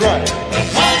could write,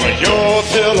 with your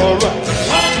pillow write,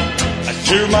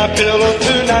 to my pillow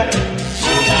tonight.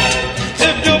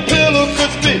 If your pillow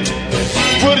could speak,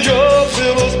 would your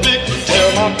pillow speak? Tell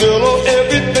my pillow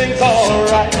everything's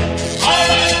alright.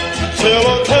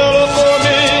 Pillow, tell her for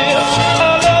me,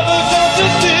 I love her, don't you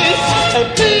see? And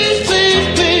please, please,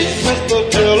 please, Mr.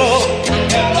 Pillow,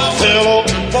 pillow,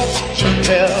 won't you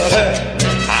tell her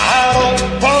I don't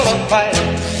wanna fight.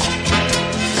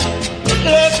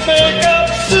 Let's make up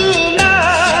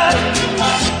tonight.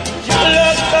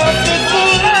 Let's stop this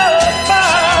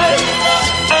lullaby.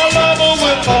 I love her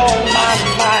with all my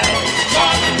might.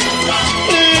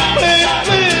 Please, please,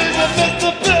 please,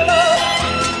 Mr. Pillow.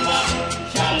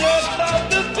 Let's stop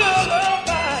this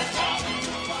lullaby.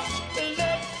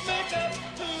 Let's make up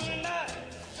tonight.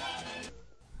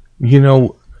 You know,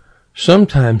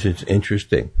 sometimes it's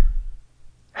interesting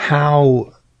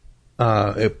how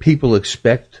people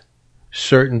expect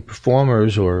certain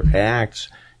performers or acts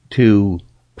to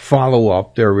follow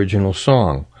up their original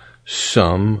song.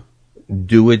 Some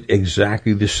do it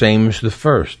exactly the same as the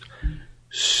first.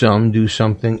 Some do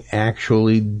something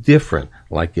actually different,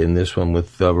 like in this one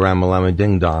with Ramalama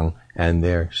Ding Dong and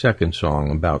their second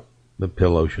song about the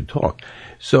pillow should talk.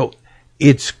 So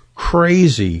it's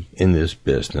crazy in this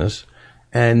business,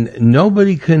 and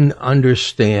nobody can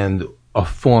understand a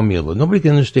formula. Nobody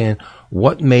can understand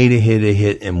what made a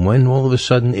hit and when all of a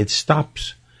sudden it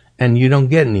stops and you don't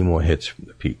get any more hits from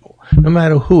the people. No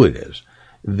matter who it is,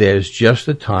 there's just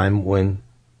a time when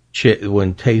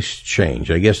tastes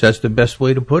change. I guess that's the best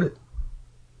way to put it.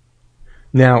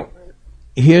 Now,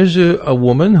 here's a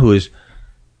woman who is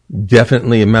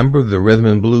definitely a member of the Rhythm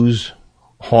and Blues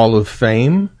Hall of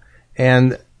Fame,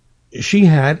 and she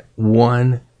had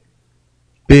one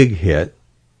big hit,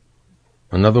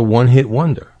 another one-hit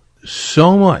wonder.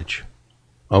 So much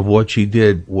of what she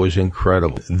did was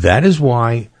incredible. That is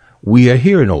why we are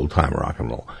here in Old Time Rock and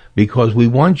Roll, because we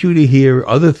want you to hear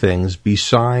other things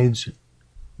besides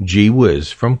Gee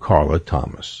Whiz from Carla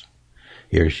Thomas.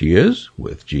 Here she is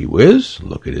with Gee Whiz,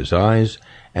 Look at His Eyes,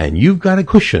 and You've Got a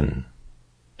Cushion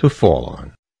to Fall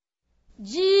On.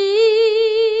 Gee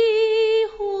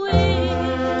whiz,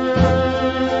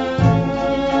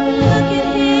 look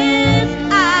at his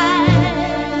eyes.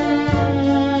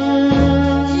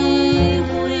 Gee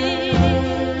whiz,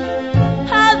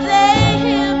 how they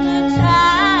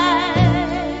hypnotize.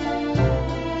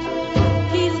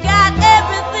 He's got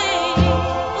everything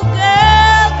a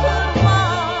girl could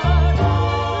want.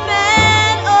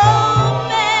 Man, oh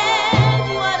man,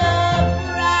 what a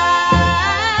prize.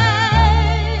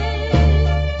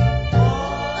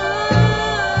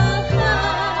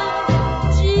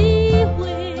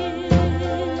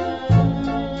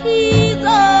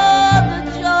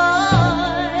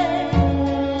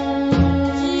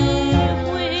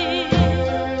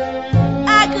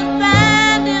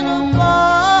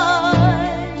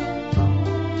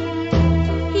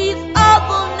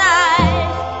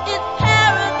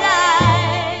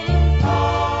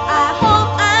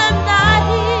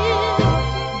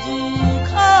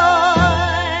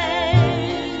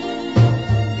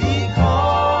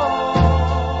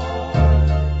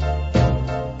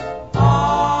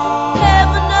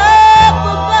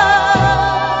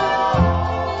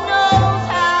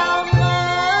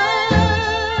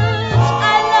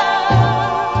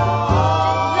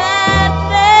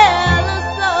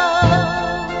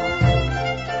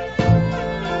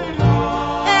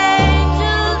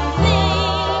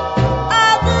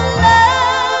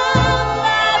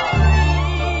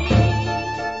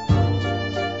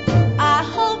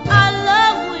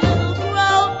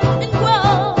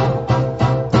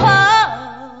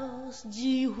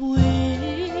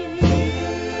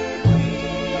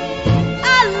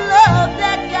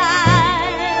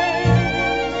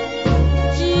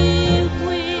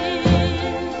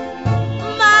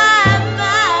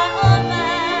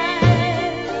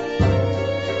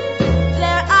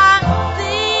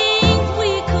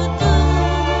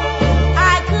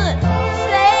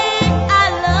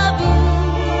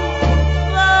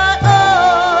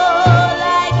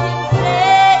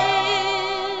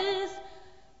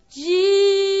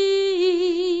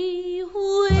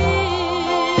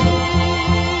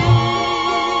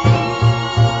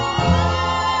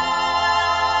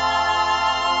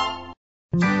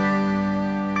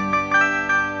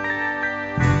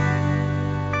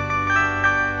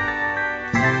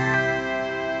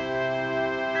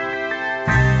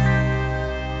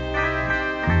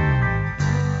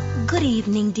 Good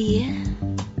evening, dear.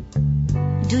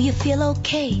 Do you feel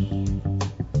okay?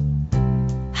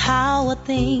 How are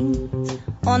things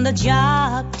on the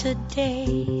job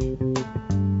today?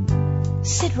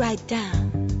 Sit right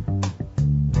down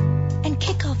and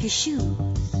kick off your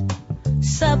shoes.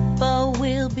 Supper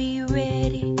will be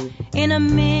ready in a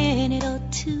minute or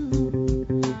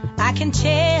two. I can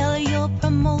tell your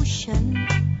promotion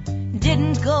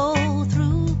didn't go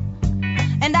through,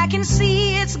 and I can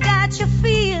see it's got you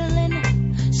feeling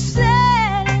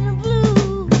sad and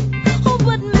blue. Oh,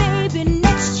 but maybe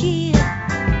next year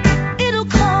it'll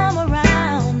come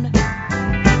around.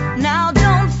 Now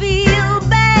don't feel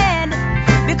bad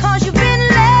because you've been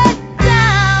let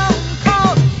down,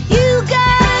 'cause you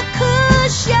got a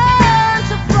cushion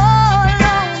to fall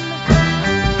on.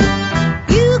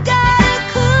 You got a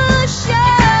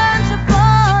cushion to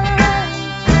fall on.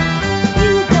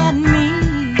 You got me.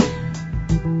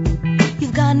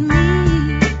 You've got me.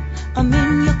 I'm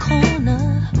in your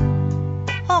corner.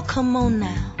 Oh, come on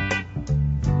now.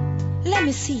 Let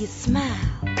me see you smile.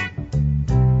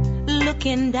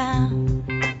 Looking down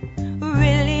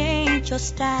really ain't your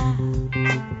style.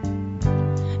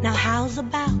 Now how's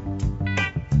about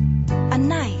a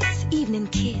nice evening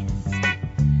kiss?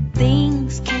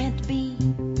 Things can't be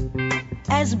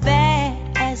as bad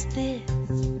as this.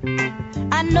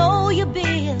 I know you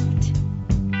built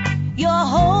your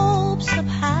hopes up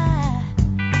high,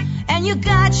 and you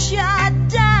got shot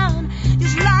down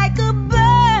just like a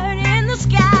bird in the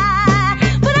sky.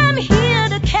 But I'm here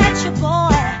to catch you,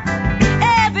 boy,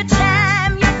 every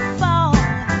time you fall,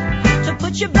 to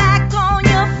put you back on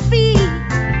your feet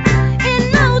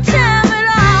in no time at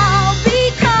all,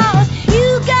 because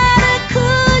you got a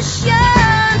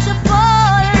cushion to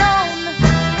fall on.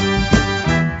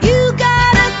 You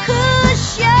got a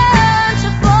cushion to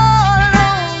fall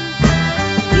on.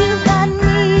 You got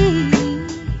me.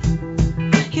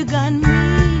 You got me.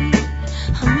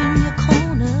 I'm in your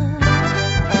corner.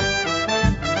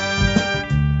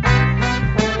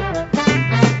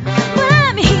 But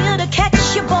I'm here to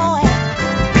catch you, boy,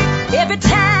 every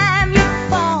time you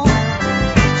fall,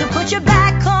 to put you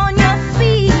back on your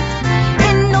feet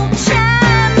in no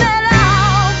time at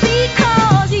all,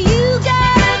 because you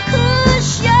got a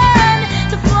cushion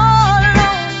to fall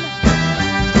on.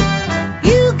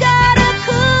 You got a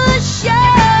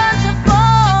cushion to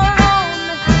fall on.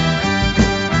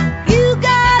 You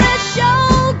got a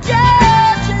shoulder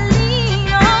to lean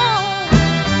on.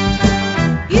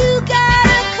 You got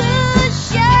a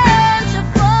cushion to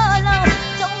fall on.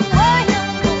 Don't worry no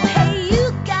more. Hey, you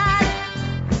got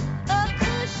a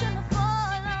cushion to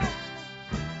fall on.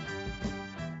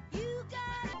 You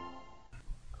got.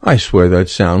 I swear that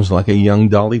sounds like a young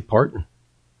Dolly Parton.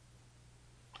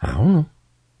 I don't know.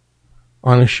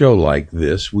 On a show like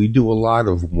this, we do a lot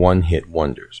of one-hit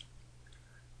wonders.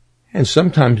 And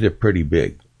sometimes they're pretty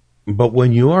big. But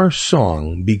when your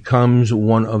song becomes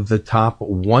one of the top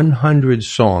 100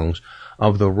 songs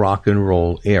of the rock and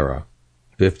roll era,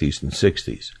 50s and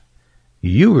 60s,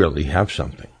 you really have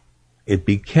something. It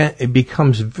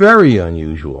becomes very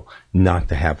unusual not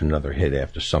to have another hit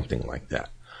after something like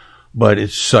that. But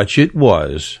it's such it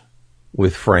was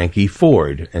with Frankie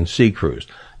Ford and Sea Cruise.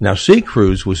 Now, Sea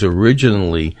Cruise was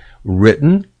originally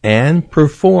written and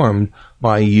performed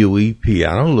by Huey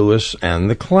Piano Lewis and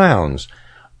the Clowns.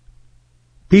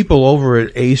 People over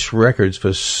at Ace Records,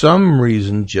 for some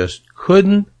reason, just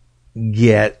couldn't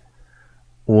get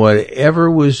whatever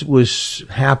was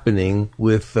happening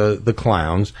with the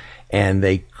Clowns, and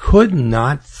they could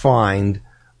not find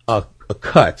a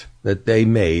cut that they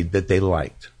made that they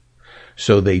liked.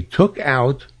 So they took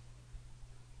out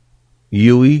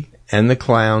Huey and the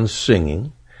Clowns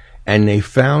singing, and they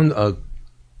found a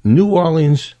New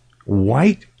Orleans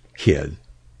white kid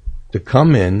to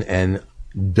come in and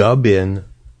dub in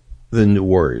the new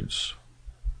words.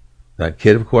 That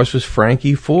kid, of course, was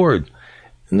Frankie Ford,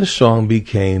 and the song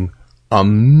became a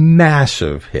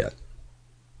massive hit,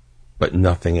 but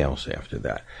nothing else after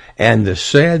that. And the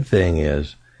sad thing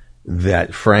is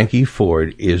that Frankie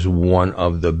Ford is one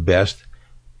of the best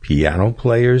piano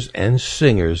players and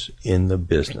singers in the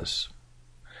business.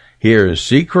 Here is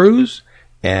Sea Cruise,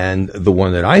 and the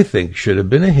one that I think should have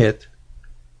been a hit,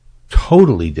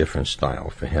 totally different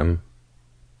style for him,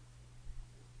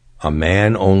 A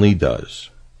Man Only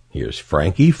Does. Here's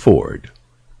Frankie Ford.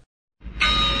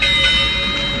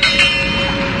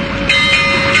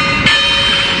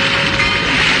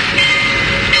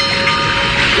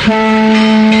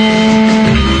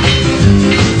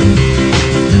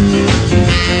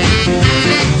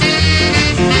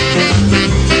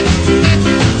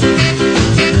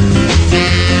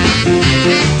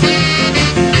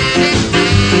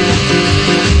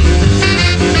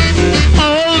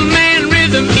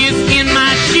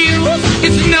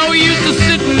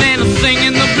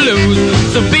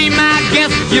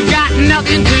 guess you've got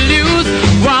nothing to lose.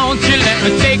 Won't you let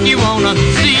me take you on a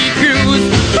sea cruise?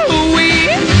 Ooh-wee,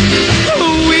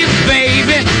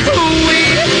 baby. Ooh-wee,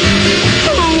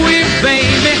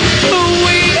 baby.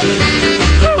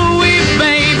 Ooh-wee,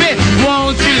 baby.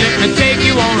 Won't you let me take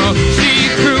you on a sea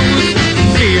cruise?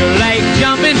 Feel like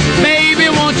jumping, baby,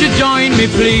 won't you join me,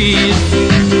 please?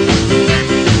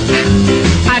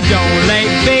 I don't like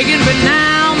begging, but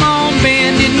now I'm on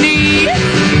bended knee.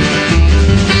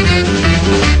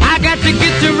 I got to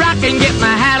get to rock and get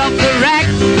my hat off the rack.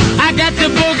 I got to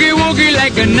boogie woogie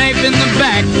like a knife in the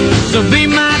back. So be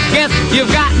my guest,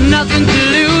 you've got nothing to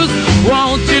lose.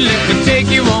 Won't you let me take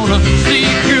you on a sea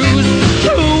cruise?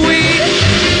 Ooh-wee,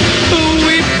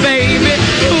 baby.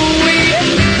 Ooh-wee,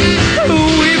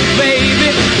 baby.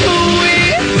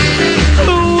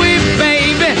 Ooh-wee,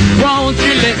 baby. Won't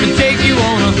you let me take you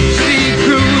on a sea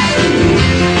cruise?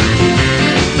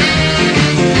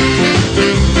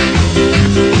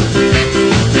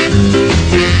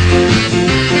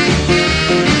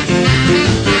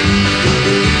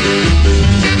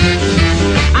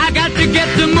 I got to get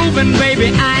to moving,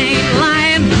 baby, I ain't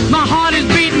lying. My heart is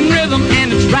beating rhythm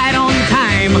and it's right on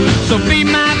time. So be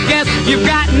my guest, you've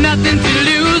got nothing to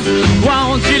lose.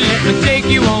 Won't you let me take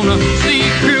you on a sea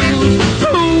cruise?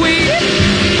 Ooh-wee,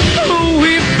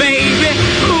 baby.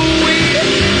 Ooh-wee,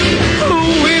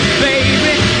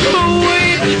 baby.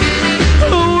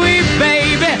 Ooh-wee,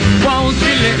 baby. Won't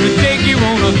you let me take you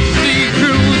on a sea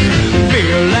cruise?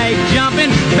 Feel like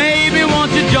jumping, baby,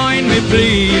 won't you join me,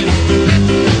 please?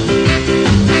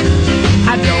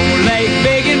 I don't like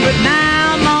begging, but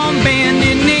now I'm on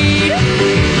bended knee.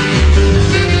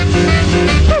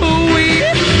 Ooh-wee,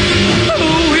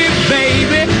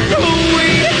 baby.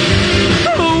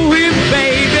 Ooh-wee,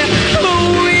 baby.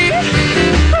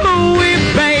 Ooh-wee,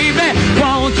 baby.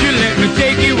 Won't you let me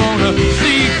take you on a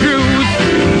sea cruise?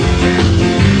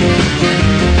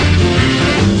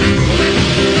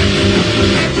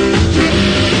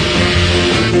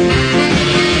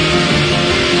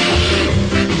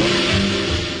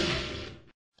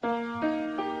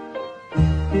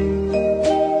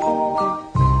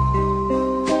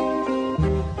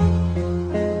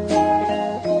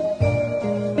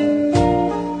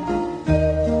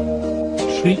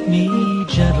 Treat me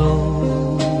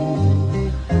gentle,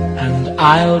 and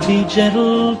I'll be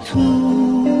gentle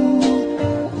too.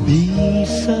 Be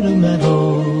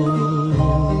sentimental,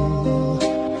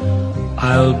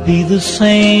 I'll be the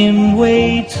same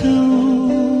way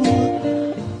too.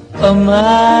 A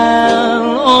man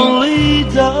only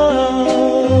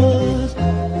does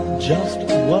just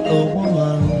what a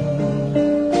woman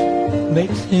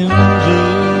makes him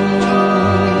do.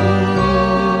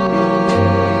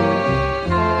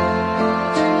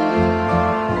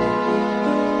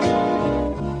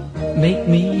 Make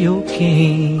me your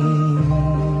king,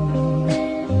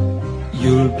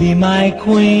 you'll be my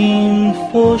queen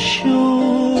for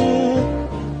sure.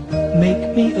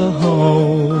 Make me a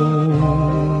home,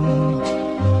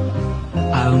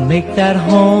 I'll make that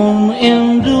home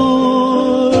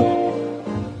endure.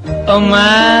 A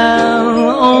man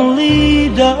only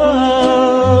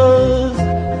does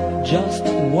just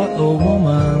what a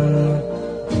woman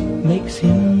makes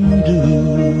him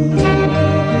do.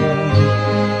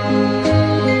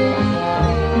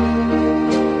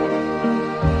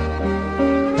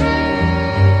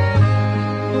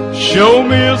 Show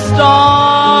me a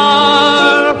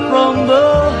star from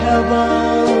the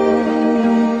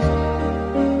heavens.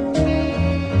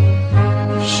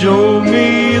 Show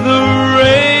me the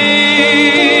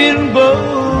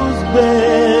rainbow's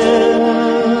bend.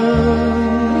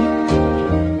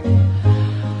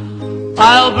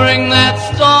 I'll bring that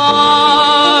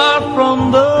star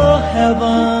from the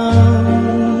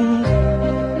heavens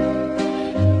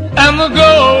and the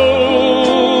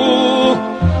gold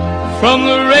from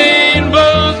the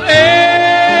rainbow's end.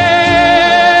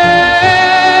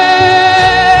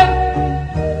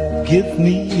 Give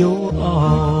me your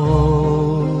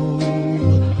all,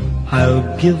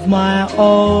 I'll give my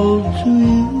all to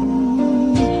you.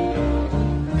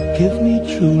 Give me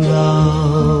true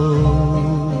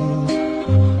love,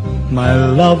 my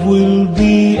love will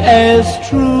be as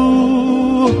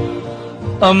true.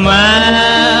 A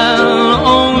man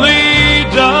only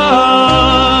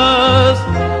does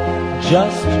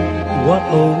just what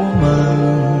a woman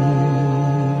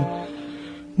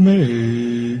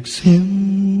makes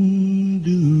him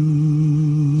do.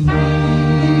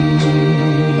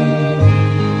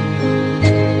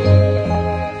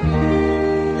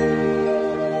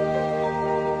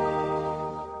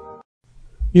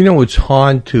 You know, it's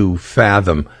hard to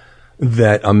fathom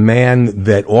that a man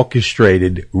that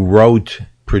orchestrated, wrote,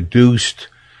 produced,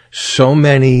 so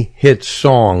many hit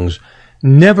songs,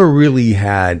 never really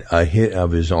had a hit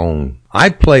of his own. I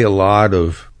play a lot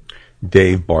of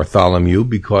Dave Bartholomew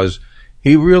because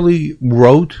he really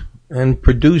wrote and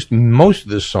produced most of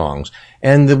the songs.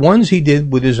 And the ones he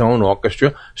did with his own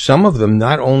orchestra, some of them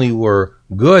not only were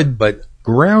good, but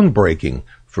groundbreaking.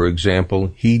 For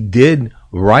example, he did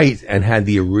write and had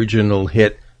the original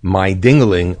hit My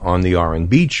Ding-a-Ling on the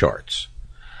R&B charts.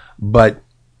 But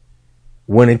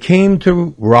when it came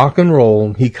to rock and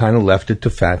roll, he kind of left it to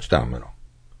Fats Domino.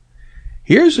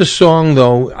 Here's a song,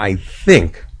 though, I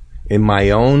think, in my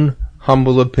own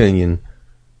humble opinion,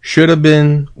 should have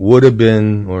been, would have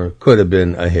been, or could have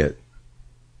been a hit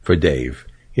for Dave.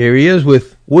 Here he is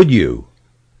with Would You?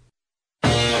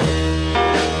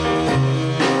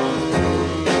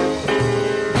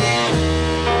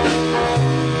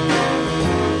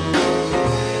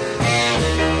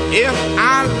 If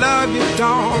I love you,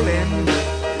 darling,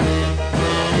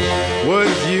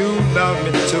 would you love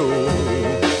me too?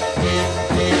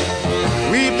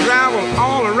 We travel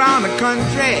all around the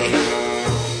country,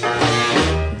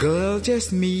 girl,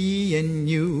 just me and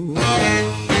you.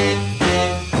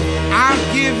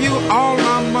 I'll give you all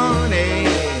my money,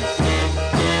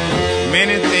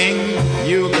 many things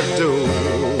you could do.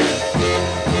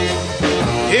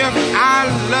 If I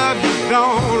love you,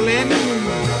 darling,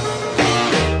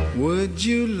 would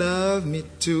you love me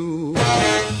too?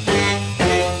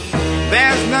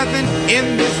 There's nothing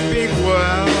in this big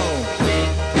world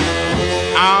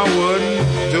I wouldn't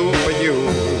do for you.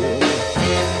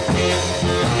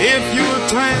 If you would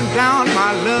turn down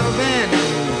my loving,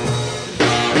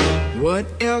 what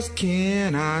else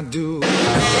can I do?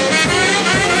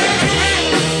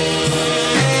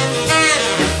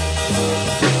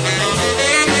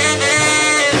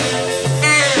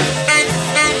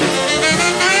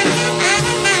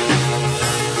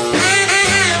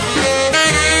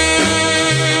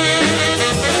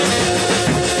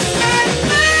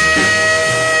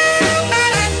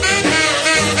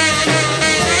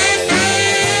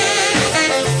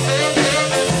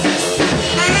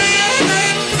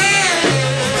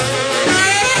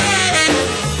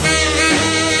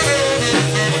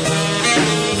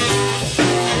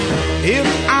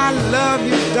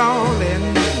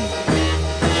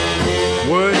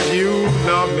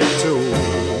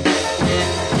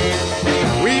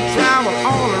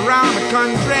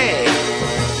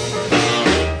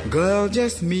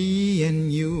 Just me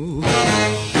and you.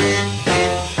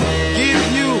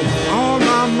 Give you all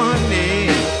my money,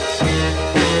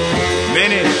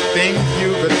 many things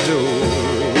you could do.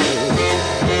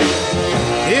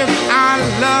 If I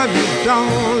love you,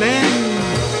 darling,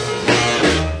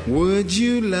 would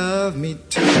you love me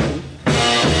too?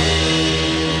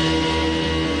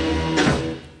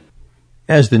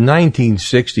 As the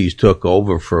 1960s took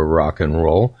over for rock and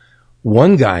roll,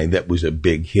 one guy that was a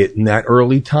big hit in that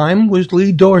early time was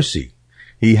Lee Dorsey.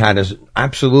 He had an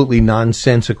absolutely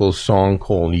nonsensical song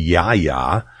called Ya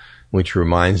Ya, which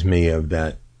reminds me of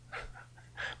that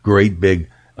great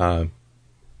big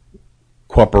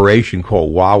corporation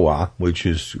called Wawa, which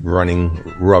is running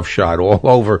roughshod all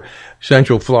over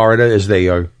Central Florida as they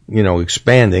are,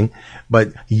 expanding.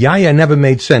 But Ya Ya never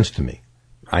made sense to me.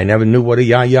 I never knew what a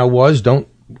Ya Ya was.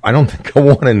 I don't think I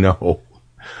want to know.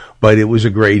 But it was a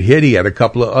great hit. He had a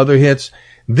couple of other hits.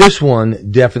 This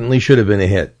one definitely should have been a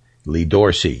hit. Lee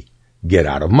Dorsey, Get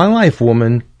Out of My Life,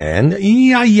 Woman, and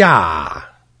Ya Ya.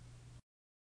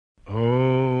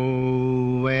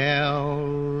 Oh,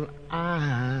 well,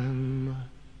 I'm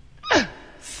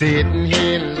sitting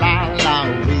here, la,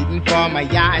 waiting for my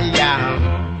Ya Ya.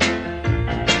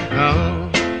 Oh,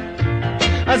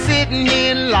 sitting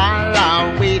here,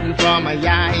 la, waiting for my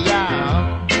Ya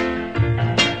Ya.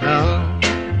 Oh.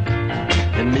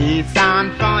 It may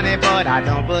sound funny, but I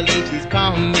don't believe she's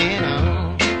coming.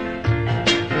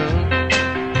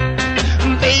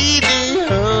 Baby,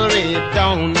 hurry,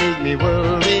 don't make me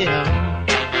worry.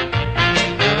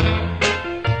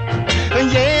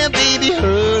 Yeah, baby,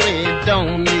 hurry,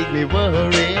 don't make me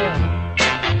worry.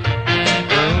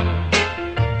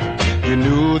 You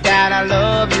know that I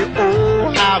love you,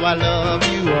 oh, how I love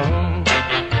you.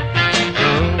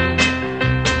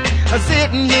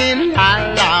 Sitting in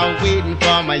la, waiting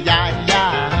for my Ya Ya.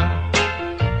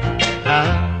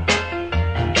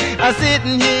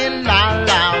 Sitting here,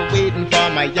 la, waiting for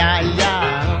my Ya Ya.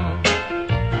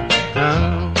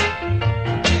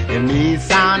 It may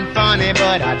sound funny,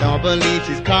 but I don't believe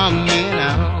she's coming.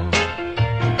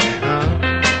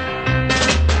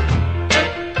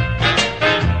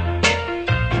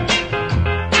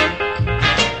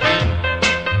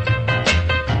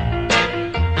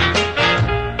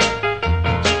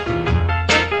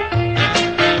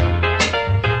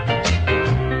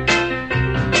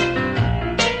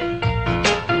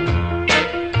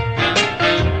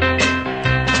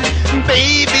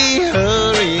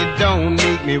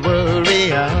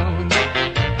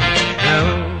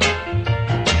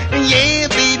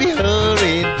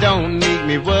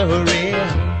 me worry.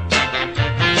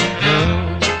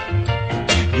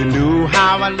 You knew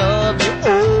how I love you,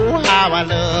 oh, how I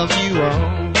love you,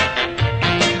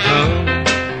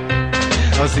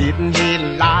 I'm sitting here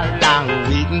la-la,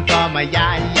 waiting for my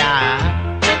ya-ya.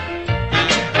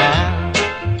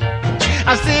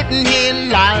 I'm sitting here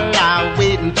la-la,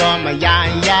 waiting for my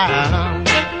ya-ya.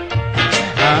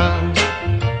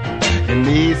 It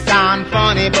may sound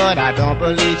funny, but I don't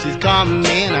believe she's coming.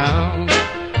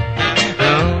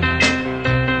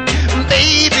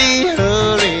 Baby,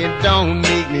 hurry, don't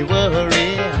make me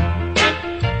worry.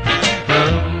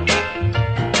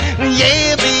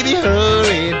 Yeah, baby,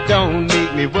 hurry, don't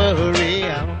make me worry.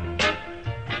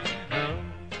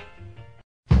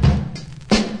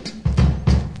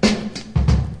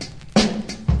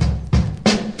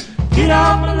 Get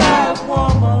out my life,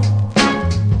 woman.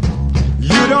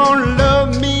 You don't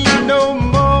love me no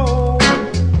more.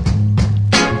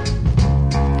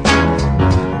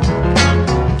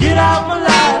 Get out my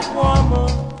life, woman.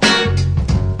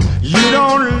 You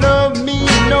don't love me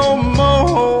no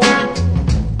more.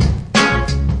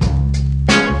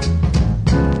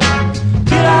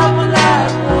 Get out my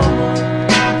life, woman.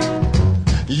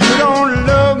 You don't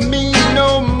love me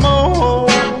no more.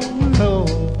 No.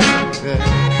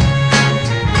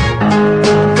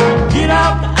 Get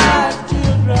out my eyes,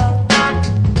 teardrop.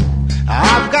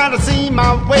 I've got to see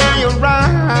my way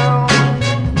around.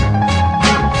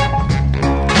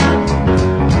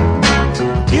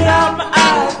 Get out my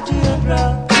eyes,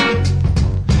 teardrop.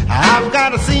 I've got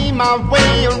to see my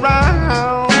way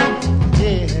around.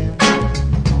 Yeah.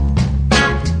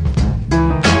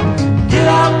 Get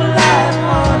out my life,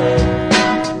 honey.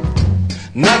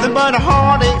 Nothing but a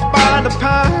heartache by the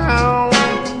pound.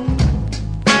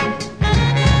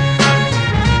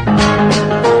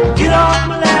 Get off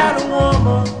my ladder,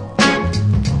 woman.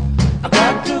 I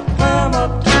got to climb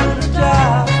up to the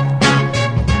top.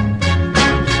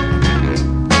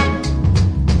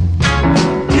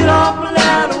 Get off my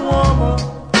ladder, woman.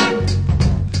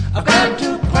 I got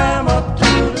to climb up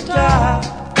to the top.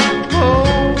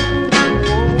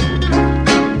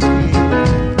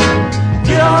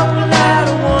 Get off my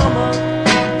ladder, woman.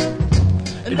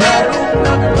 And there ain't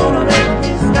nothing gonna make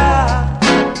me stop.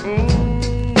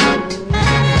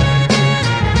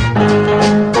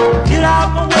 Get out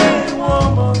my way,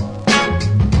 woman.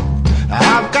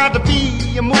 I've got to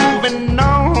be moving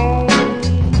on.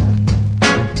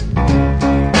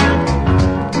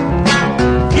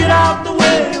 Get out the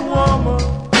way, woman.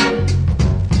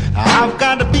 I've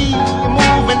got to be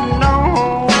moving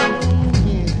on.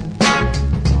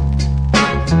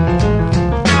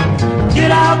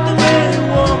 Get out the way,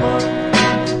 woman.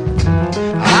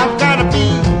 I've got to be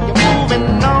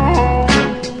moving on.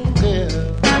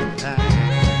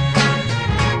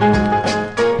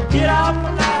 Get out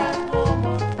my life,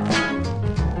 woman.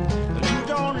 You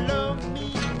don't love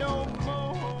me no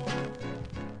more.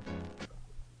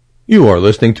 You are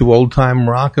listening to Old Time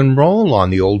Rock and Roll on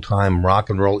the Old Time Rock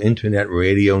and Roll Internet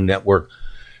Radio Network,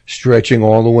 stretching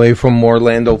all the way from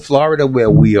Orlando, Florida, where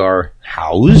we are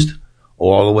housed,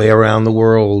 all the way around the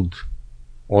world,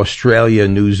 Australia,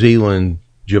 New Zealand,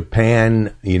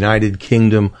 Japan, United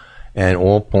Kingdom, and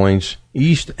all points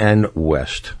east and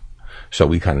west. So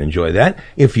we kind of enjoy that.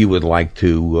 If you would like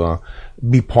to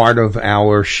be part of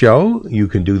our show, you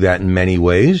can do that in many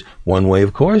ways. One way,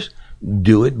 of course,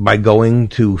 do it by going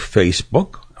to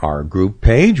Facebook, our group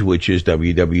page, which is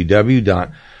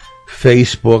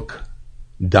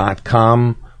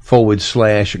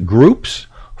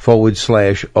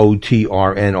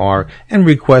www.facebook.com/groups/OTRNR and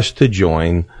request to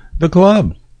join the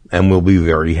club. And we'll be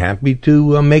very happy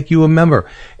to make you a member.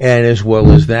 And as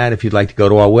well as that, if you'd like to go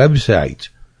to our website,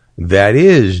 that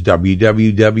is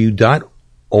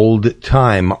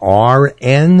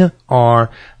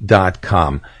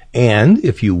www.oldtimernr.com. And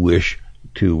if you wish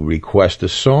to request a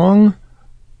song,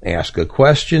 ask a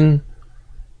question,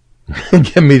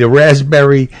 give me the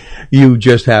raspberry, you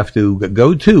just have to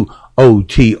go to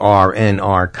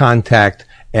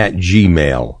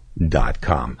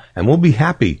otrnrcontact@gmail.com. And we'll be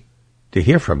happy to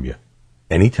hear from you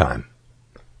anytime.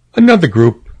 Another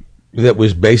group that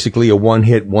was basically a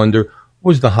one-hit wonder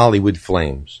was the Hollywood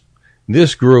Flames.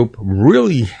 This group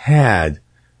really had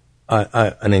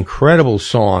an incredible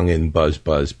song in Buzz,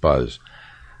 Buzz, Buzz.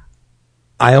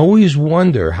 I always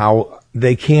wonder how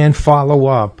they can follow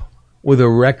up with a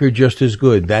record just as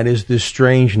good. That is the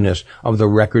strangeness of the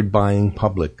record-buying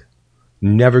public.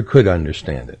 Never could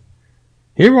understand it.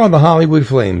 Here are the Hollywood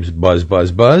Flames, Buzz,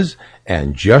 Buzz, Buzz,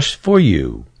 and Just For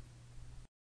You.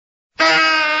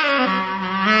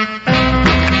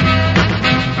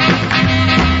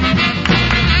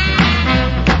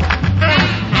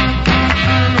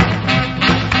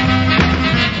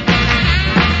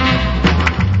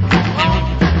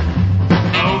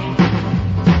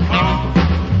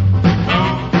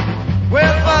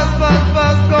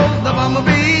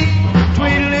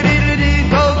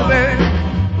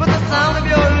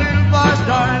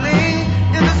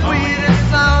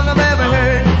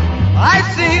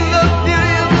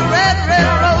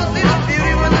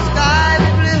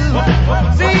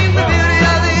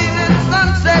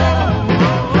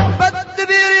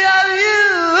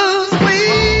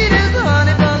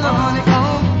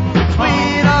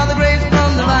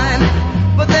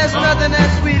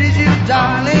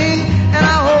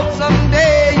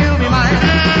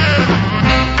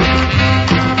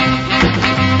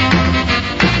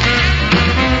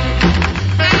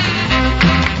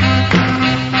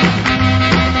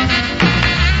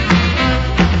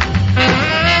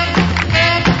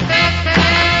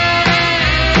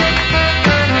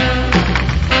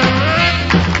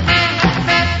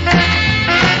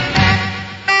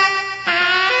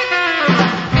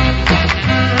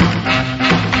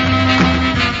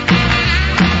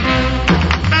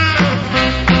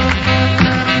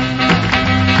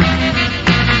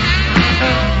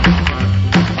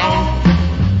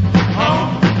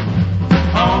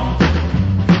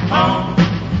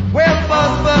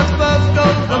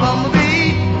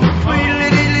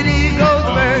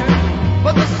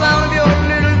 one of your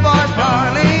little voice,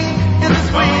 darling, is the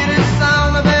sweetest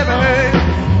sound I've ever heard.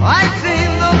 I've seen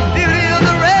the beauty of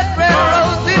the red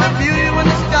rose, see the beauty when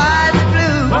the sky is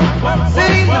blue,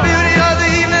 seen the beauty of the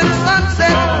evening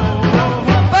sunset,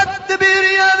 but the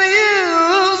beauty of you,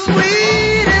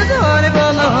 sweet as honey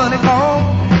from the honeycomb,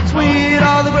 sweet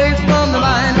all the grapes from the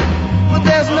vine, but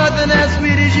there's nothing as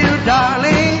sweet as you,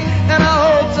 darling, and I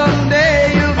hope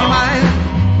someday you'll be mine.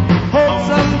 Hope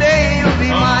someday you'll be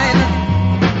mine.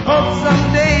 Hope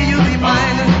someday you'll be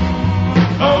mine.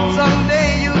 Hope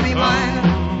someday you'll be mine.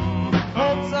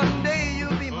 Hope someday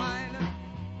you'll be mine.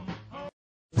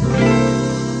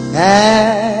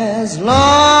 As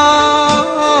long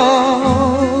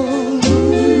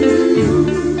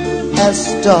as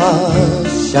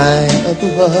stars shine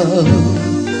above,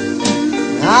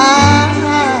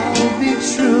 I'll be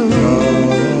true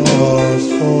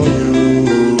for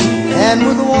you, and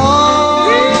with warm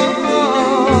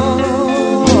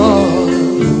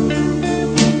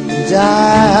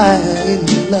dying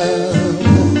love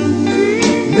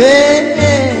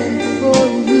meant for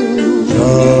you,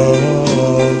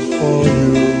 just for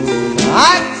you. I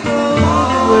told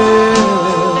you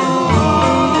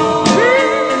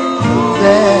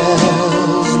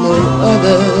there's no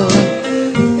other,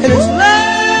 and it's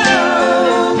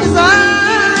long as I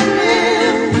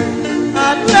live,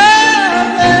 I'd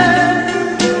love her.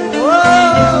 Oh,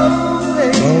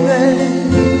 baby.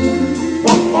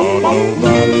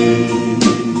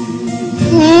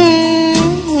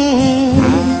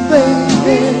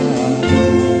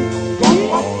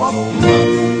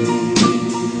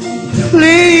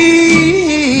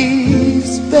 Please,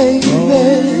 baby.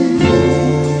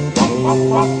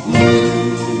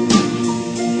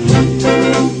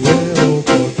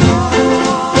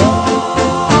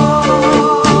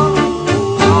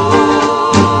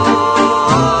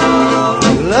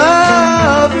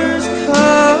 Lovers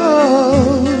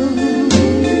come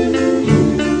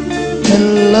and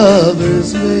lovers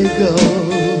may go.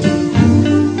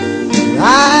 I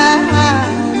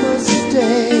must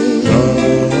stay.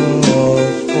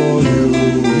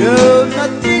 No,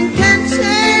 nothing can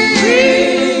change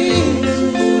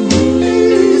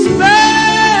this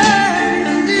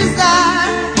burning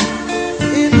desire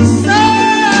inside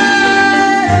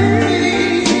me.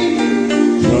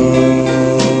 Just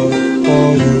for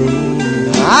you,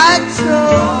 I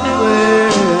told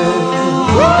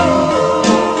you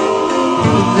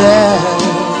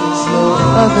there's no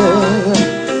other,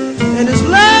 and as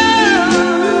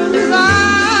long as I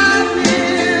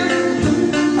live,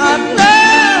 I'd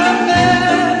love her.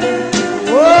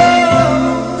 Oh,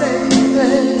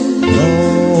 baby.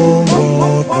 Don't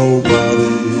want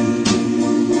nobody.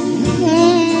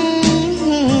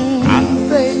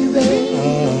 Baby.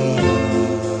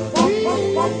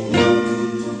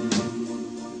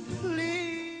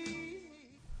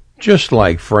 Just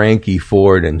like Frankie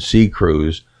Ford and Sea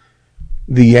Cruise,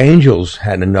 the Angels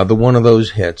had another one of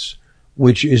those hits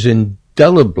which is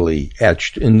indelibly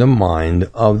etched in the mind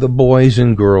of the boys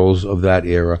and girls of that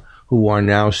era who are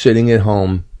now sitting at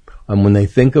home. And when they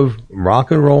think of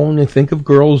rock and roll and they think of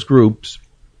girls groups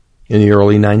in the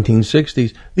early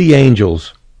 1960s, the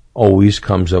Angels always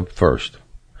comes up first.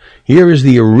 Here is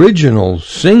the original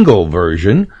single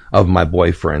version of My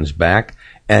Boyfriend's Back,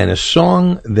 and a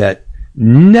song that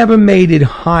never made it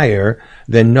higher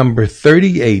than number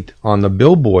 38 on the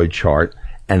Billboard chart,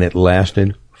 and it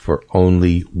lasted for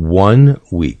only 1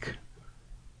 week.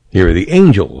 Here are the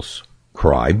Angels,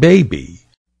 Cry Baby.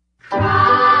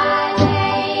 Cry,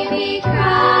 baby,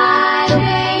 cry,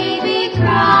 baby,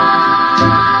 cry.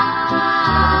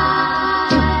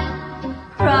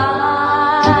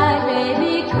 Cry,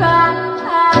 baby, cry.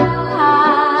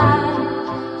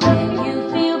 When you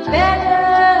feel better,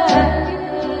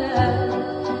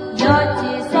 your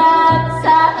tears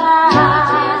outside.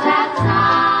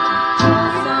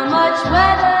 So much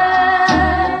weather,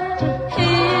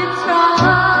 it's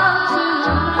wrong to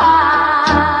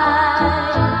hide.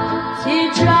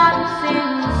 Teardrops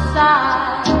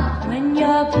inside when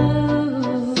you're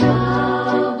blue. So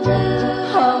blue.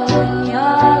 Oh, when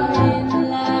you're in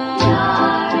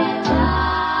love.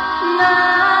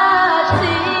 Not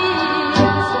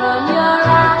tears from your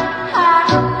eyes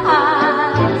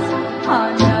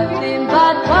are nothing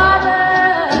but water.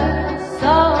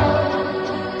 So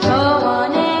go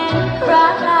on and cry.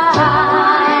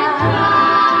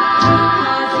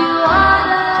 'Cause you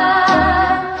oughta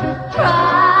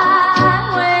cry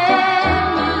when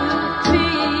you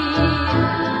feel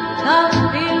the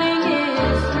feeling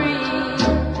is free.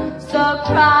 So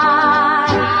cry,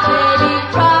 baby,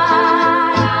 cry,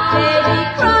 baby,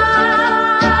 cry.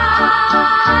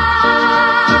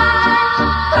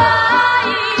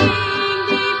 Crying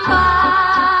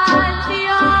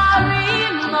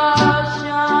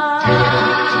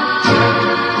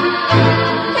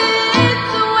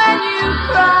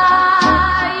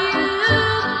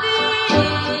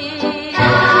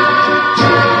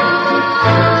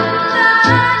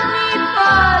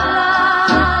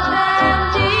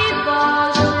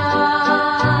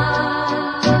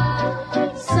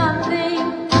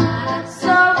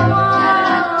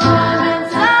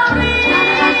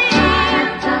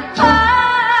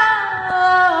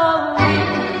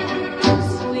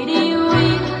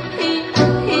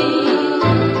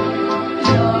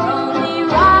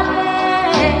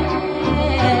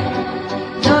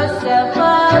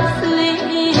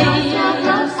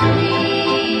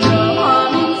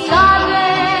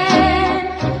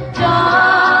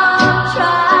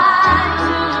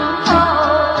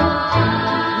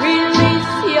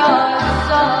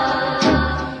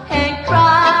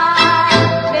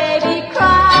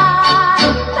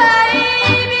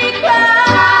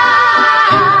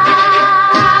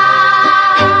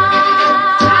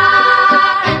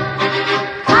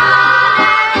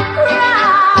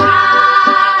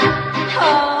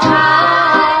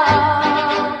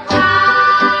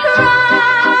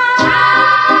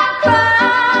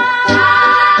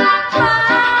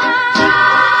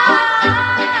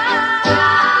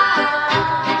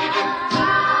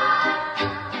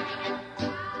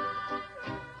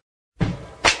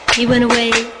He went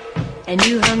away and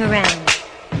you hung around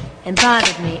and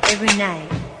bothered me every night.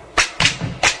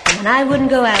 And when I wouldn't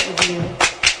go out with you,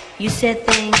 you said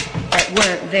things that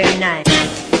weren't very nice.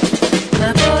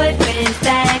 My boyfriend's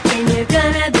back and you're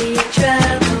gonna be in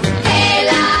trouble. Hey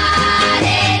la,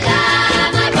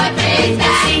 my boyfriend's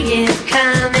back. When you see him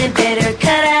coming, better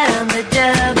cut out on the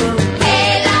double.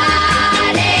 Hey la,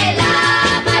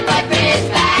 my boyfriend's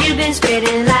back. You've been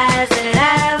spreading lies that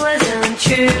I was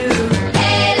untrue.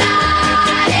 Hey la,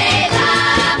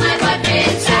 my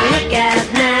boyfriend's back. So look out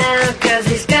now, 'cause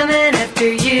he's coming after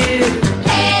you.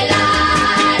 Hey la,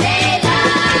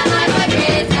 my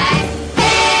boyfriend's back.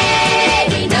 Hey,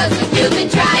 he knows what you've been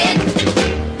trying,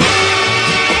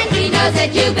 and he knows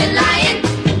that you've been lying.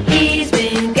 He's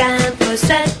been gone for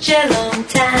such a long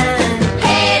time.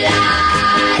 Hey la,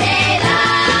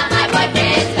 my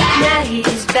boyfriend's back. Now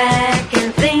he's back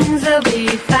and things will be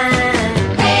fine.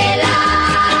 Hey la,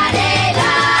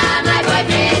 my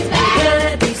boyfriend's back. You're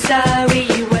gonna be sorry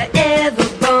you were ever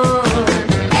born.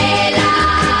 Hey la,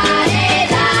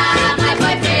 my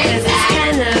boyfriend's back. 'Cause he's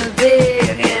kinda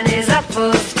big and he's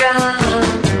awful strong.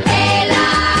 Hey la,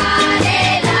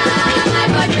 my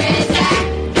boyfriend's back.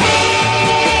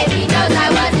 Hey, he knows I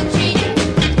wasn't cheating.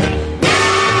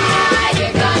 Now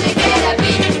you're gonna get a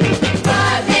beating.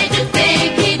 What did you think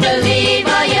he'd believe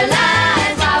all your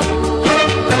lies? Wahoo,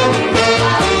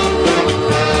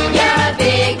 you're a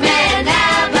big man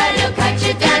now, but he'll cut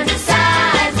you down to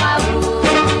size. Wahoo,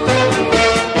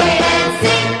 wait and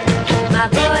see. My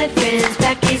boyfriend's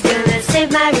back, he's gonna save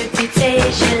my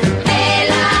reputation. Hey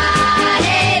la,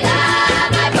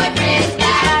 my boyfriend's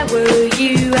back. If I were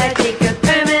you, I'd take a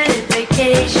permanent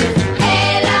vacation.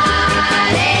 Hey la,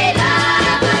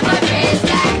 my boyfriend's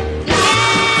back.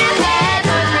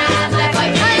 My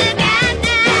boyfriend's back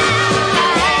now.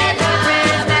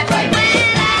 My boyfriend's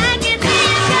back. I can see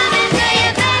you coming, so you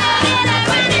better get up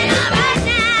running on right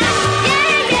now.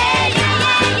 Yeah.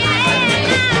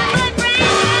 My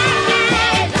boyfriend's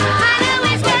back. I know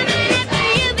it's coming after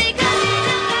you because you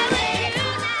know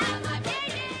I will.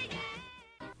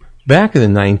 Back in the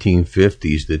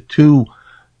 1950s, the two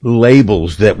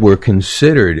labels that were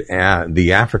considered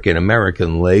the African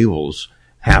American labels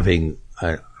having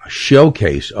a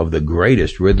showcase of the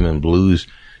greatest rhythm and blues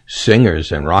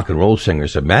singers and rock and roll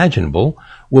singers imaginable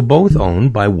were both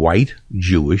owned by white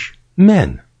Jewish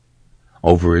men.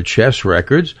 Over at Chess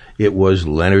Records, it was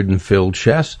Leonard and Phil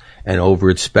Chess, and over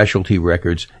at Specialty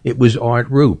Records, it was Art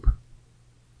Roop.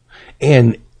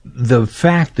 And the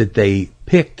fact that they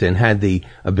picked and had the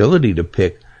ability to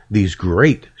pick these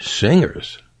great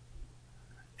singers,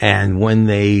 and when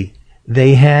they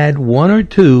had one or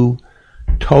two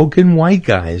token white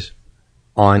guys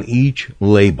on each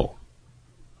label.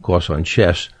 Of course, on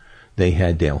Chess, they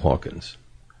had Dale Hawkins.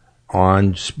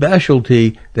 On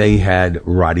Specialty, they had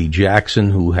Roddy Jackson,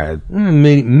 who had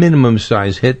minimum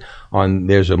size hit on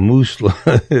There's a Moose,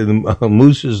 a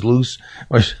Moose is Loose,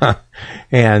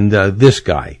 and this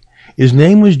guy. His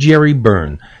name was Jerry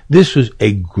Byrne. This was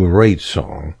a great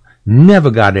song.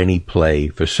 Never got any play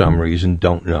for some reason,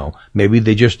 don't know. Maybe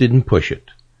they just didn't push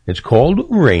it. It's called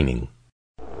Raining.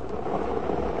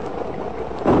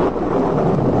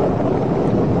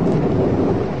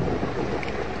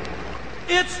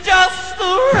 It's just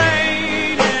the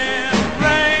raining,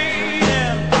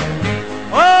 raining,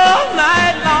 all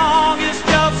night long. It's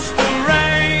just the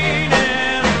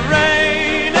raining,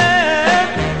 raining,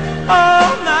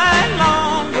 all night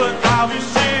long. But I'll be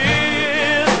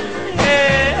sitting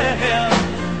here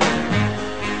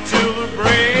till the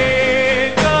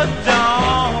break of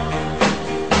dawn.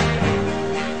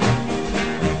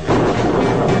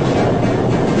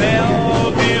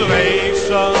 There'll be lakes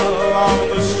along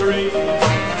the street,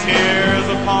 tears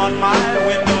upon my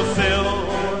windowsill,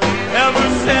 ever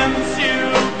since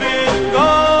you've been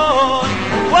gone.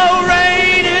 Well,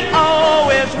 rain it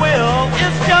always will.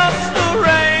 It's just the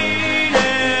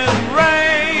raining,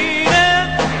 raining,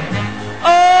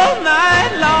 all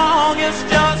night long. It's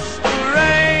just the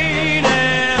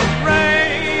raining,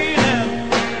 raining,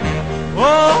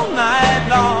 all night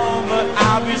long. But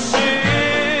I'll be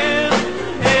sitting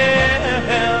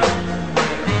here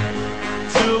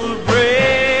till the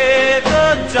break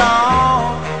of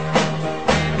dawn.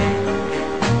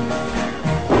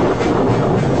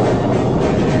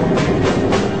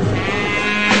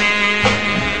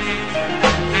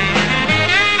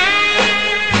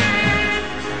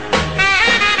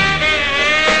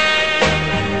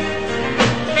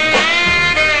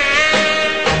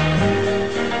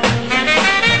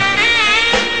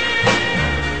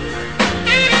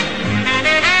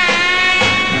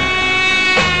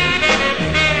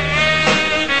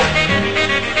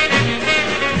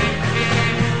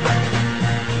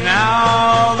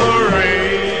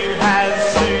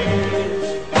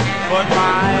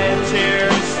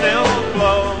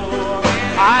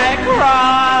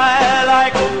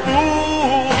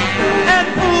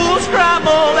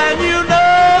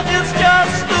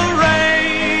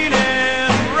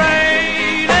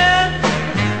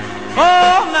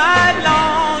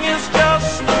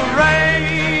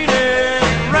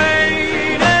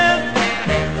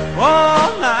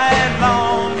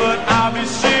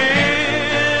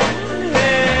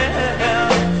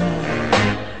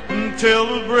 till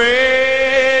the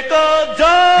break of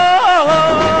dawn.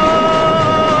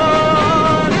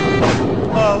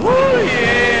 Oh,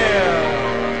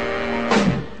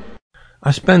 yeah.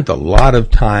 I spent a lot of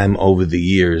time over the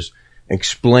years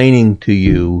explaining to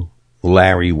you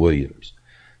Larry Williams.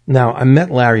 Now, I met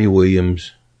Larry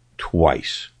Williams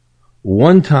twice.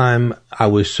 One time I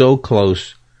was so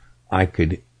close I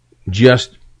could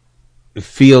just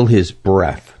feel his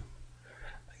breath.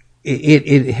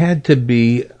 It had to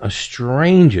be a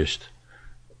strangest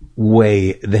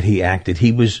way that he acted.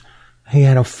 He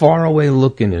had a faraway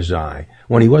look in his eye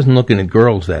when he wasn't looking at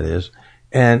girls, that is,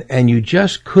 and you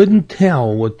just couldn't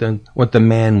tell what the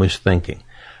man was thinking.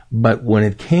 But when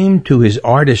it came to his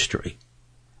artistry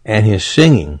and his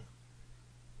singing,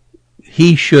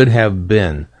 he should have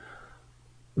been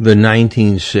the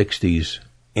 1960s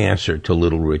answer to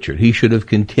Little Richard. He should have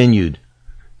continued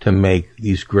to make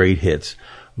these great hits.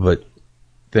 But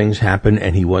things happened,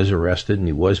 and he was arrested, and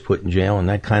he was put in jail, and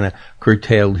that kind of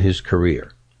curtailed his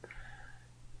career.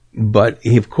 But,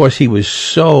 of course, he was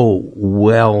so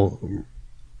well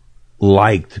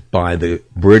liked by the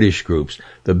British groups.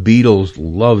 The Beatles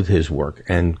loved his work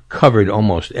and covered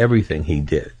almost everything he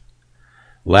did.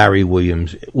 Larry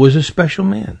Williams was a special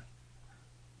man,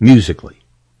 musically.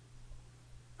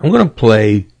 I'm going to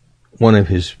play one of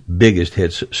his biggest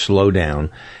hits, Slow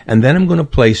Down, and then I'm going to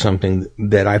play something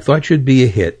that I thought should be a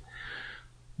hit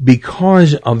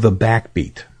because of the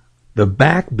backbeat. The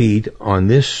backbeat on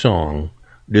this song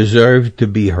deserved to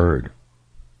be heard.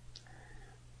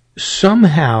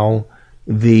 Somehow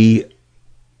the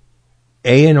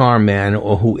A&R man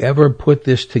or whoever put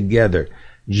this together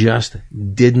just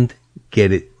didn't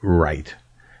get it right.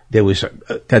 There was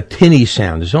a tinny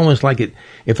sound. It's almost like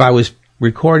if I was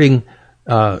recording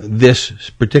this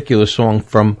particular song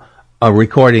from a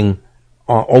recording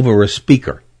over a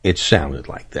speaker, it sounded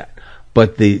like that.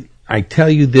 But I tell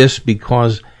you this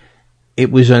because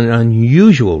it was an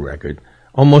unusual record.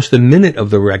 Almost a minute of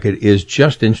the record is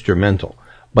just instrumental,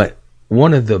 but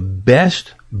one of the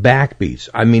best backbeats.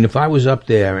 I mean, if I was up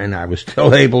there and I was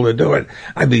still able to do it,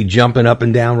 I'd be jumping up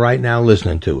and down right now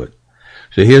listening to it.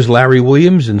 So here's Larry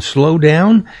Williams and Slow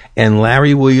Down, and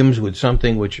Larry Williams with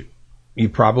something which you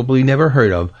probably never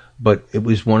heard of, but it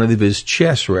was one of his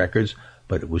chess records,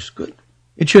 but it was good.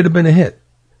 It should have been a hit.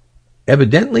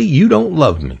 Evidently, You Don't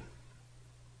Love Me.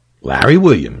 Larry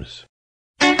Williams.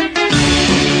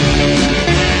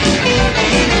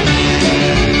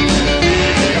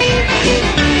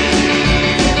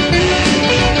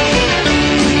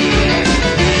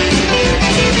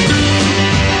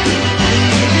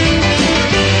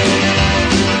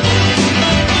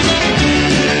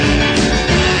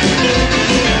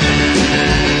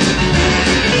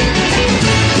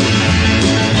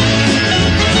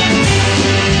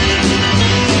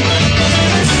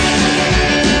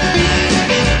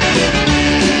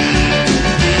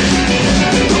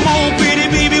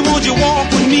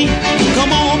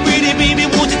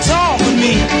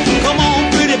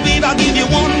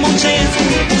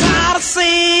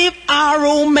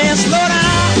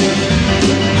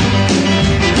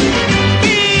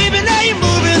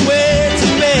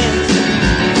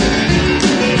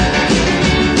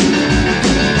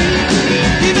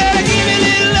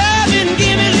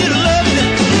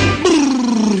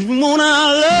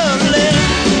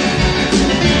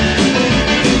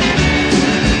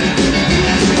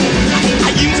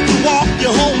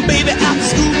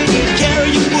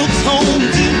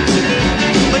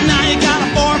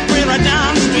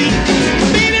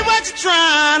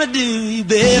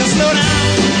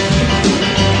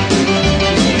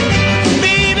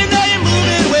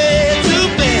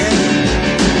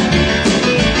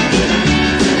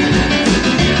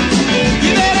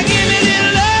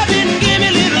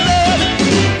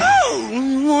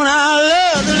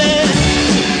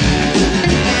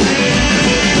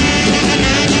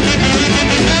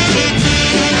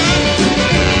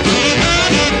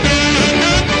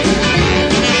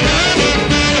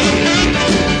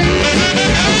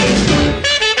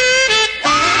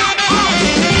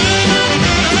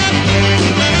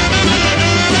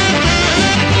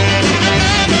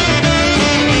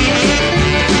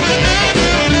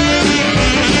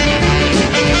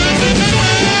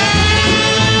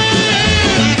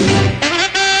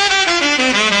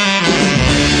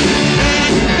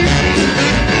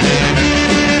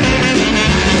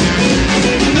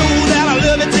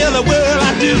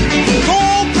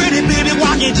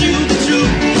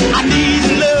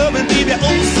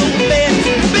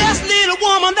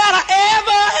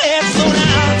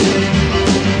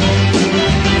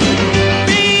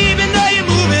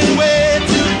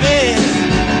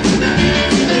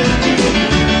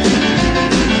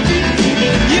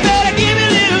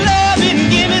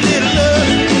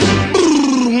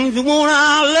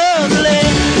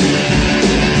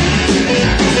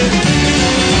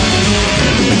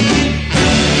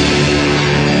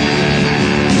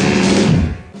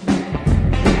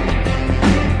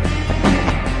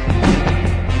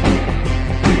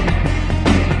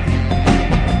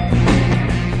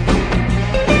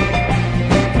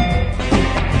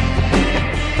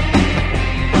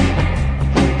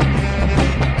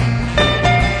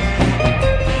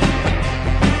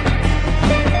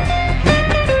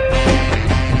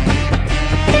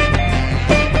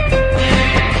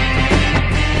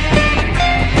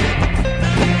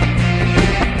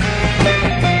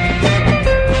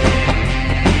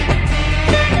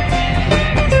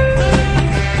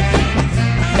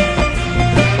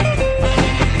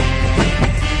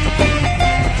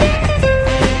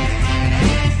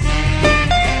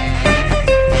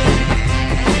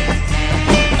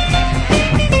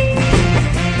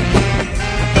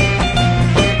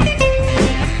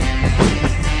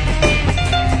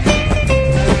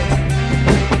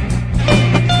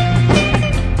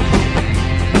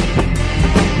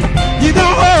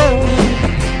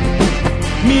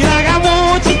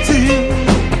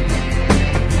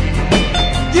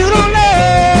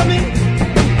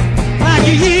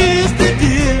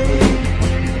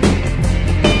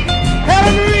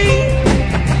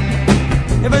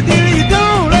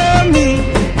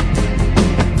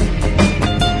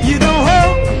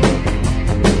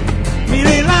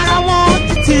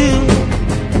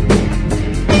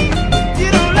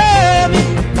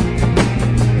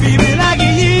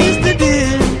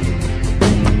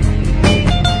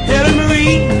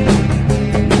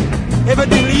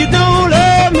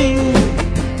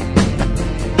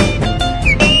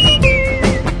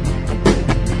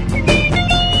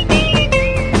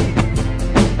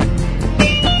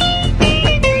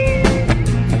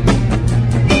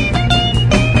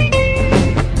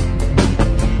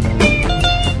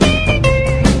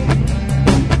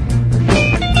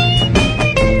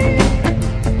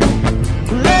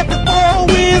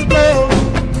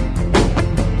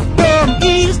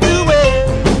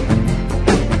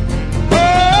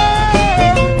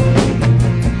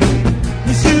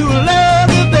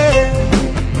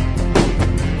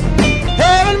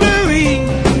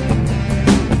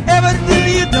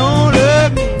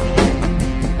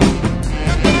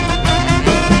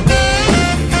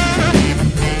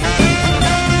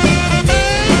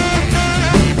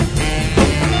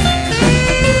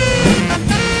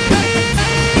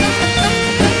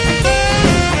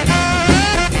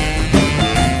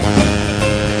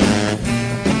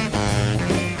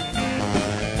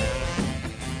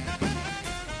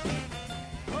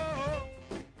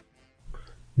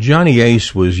 Johnny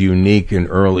Ace was unique in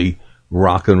early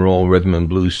rock and roll rhythm and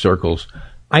blues circles.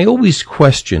 I always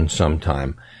question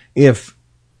sometime if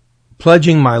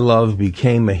Pledging My Love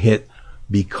became a hit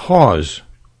because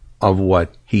of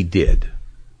what he did,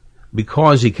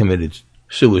 because he committed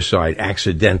suicide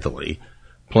accidentally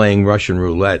playing Russian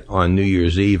roulette on New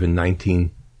Year's Eve in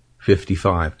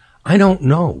 1955. I don't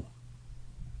know.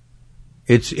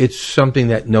 It's something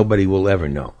that nobody will ever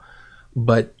know.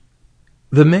 But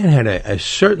the man had a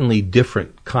certainly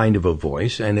different kind of a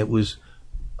voice, and it was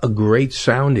a great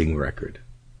sounding record.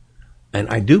 And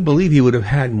I do believe he would have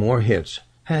had more hits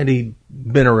had he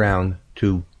been around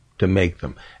to make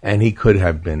them. And he could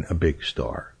have been a big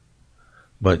star.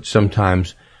 But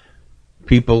sometimes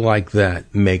people like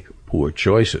that make poor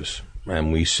choices.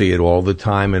 And we see it all the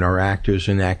time in our actors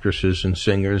and actresses and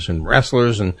singers and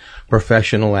wrestlers and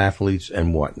professional athletes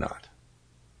and whatnot.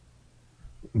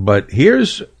 But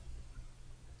here's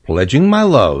Pledging My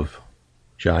Love,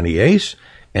 Johnny Ace,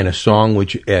 and a song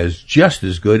which is just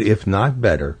as good, if not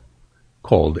better,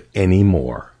 called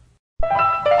Anymore.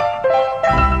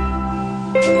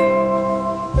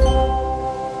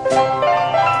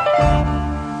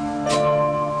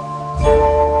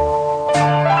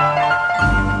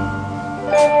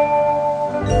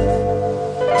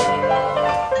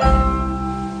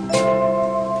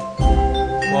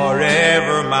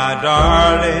 Forever, my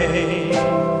darling,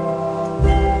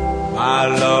 my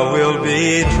love will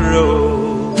be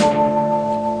true.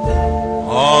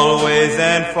 Always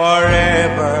and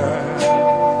forever,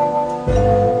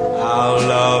 I'll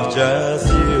love just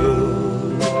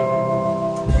you.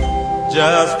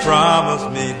 Just promise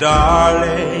me,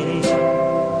 darling,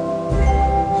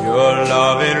 your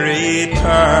love in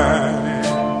return.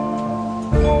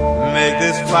 Make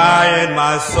this fire in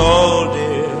my soul,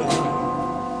 dear,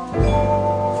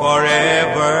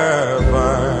 forever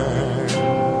burn.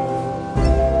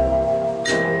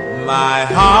 My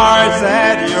heart's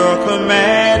at your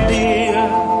command, dear,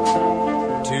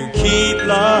 to keep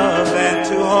love and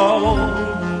to hold.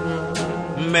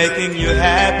 Making you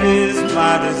happy is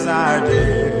my desire,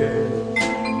 dear.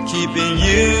 Keeping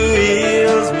you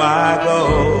is my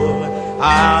goal.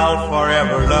 I'll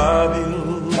forever love you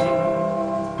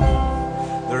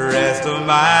the rest of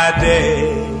my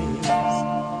days.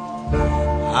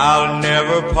 I'll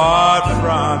never part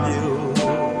from you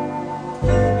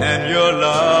and your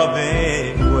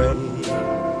loving way.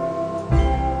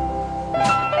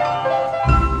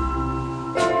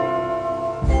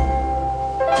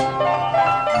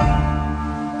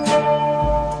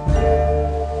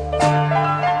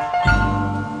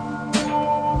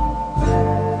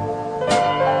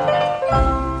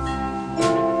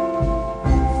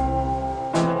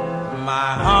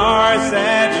 My heart's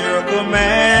at your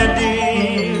command,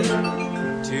 dear,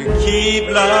 to keep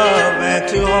love and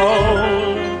to hold.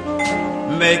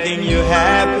 Making you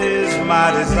happy is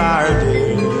my desire,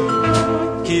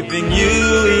 dear. Keeping you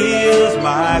is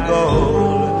my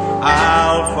goal.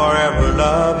 I'll forever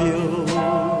love you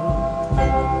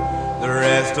the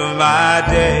rest of my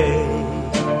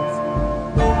days.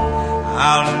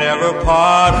 I'll never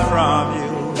part from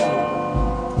you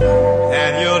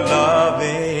and your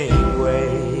loving way.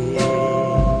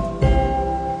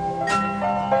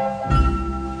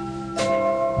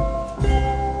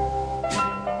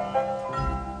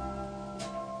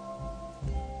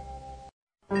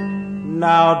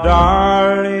 Now,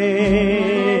 darling,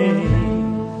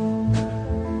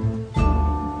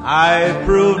 I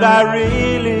proved I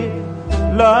really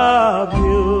love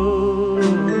you,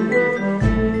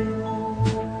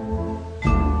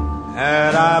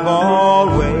 and I've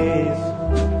always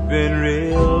been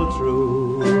real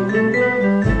true.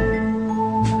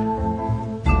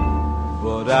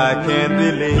 But I can't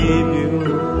believe you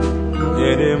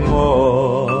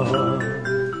anymore.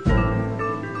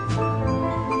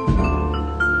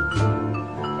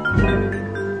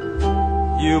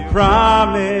 You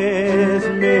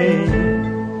promised me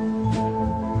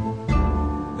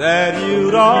that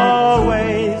you'd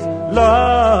always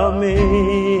love me,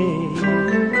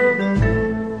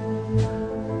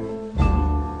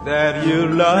 that you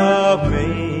love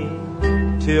me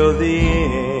till the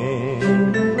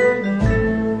end.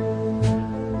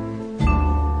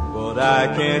 But I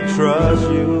can't trust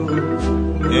you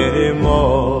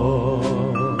anymore.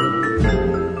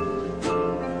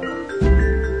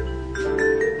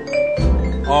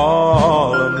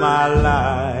 All of my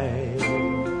life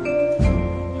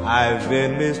I've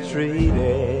been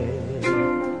mistreated,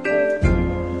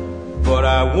 but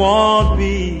I won't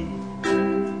be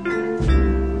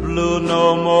blue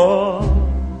no more.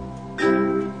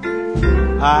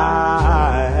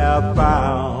 I have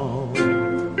found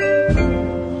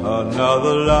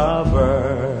another lover.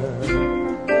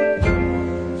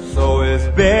 So it's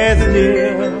best,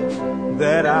 dear,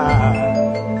 that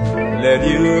I let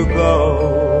you go.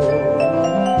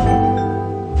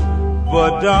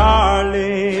 But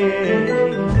darling,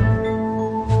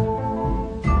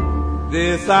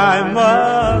 this I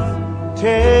must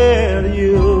tell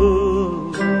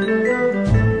you.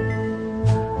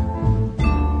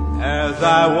 As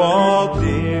I walk,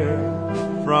 dear,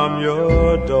 from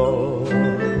your door,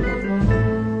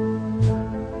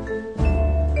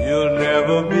 you'll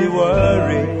never be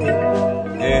worried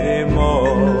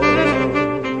anymore.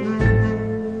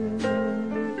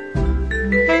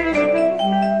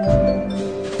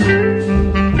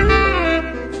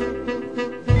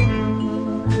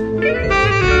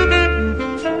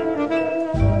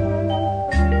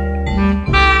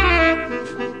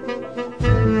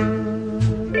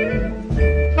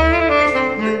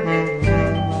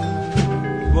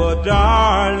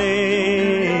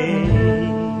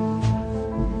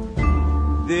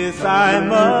 I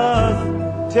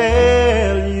must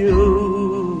tell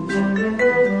you,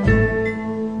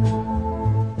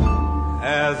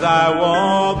 as I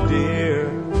walk, dear,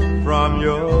 from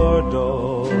your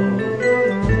door,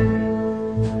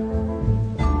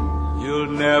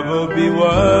 you'll never be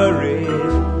worried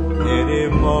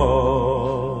anymore.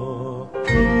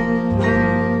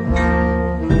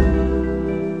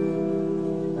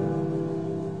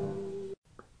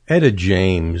 Etta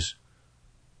James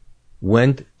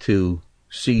went to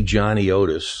see Johnny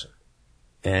Otis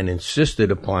and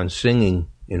insisted upon singing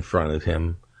in front of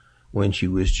him when she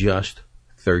was just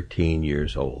 13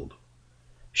 years old.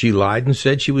 She lied and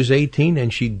said she was 18,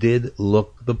 and she did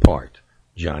look the part.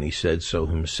 Johnny said so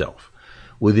himself.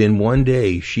 Within one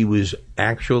day, she was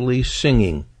actually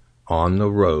singing on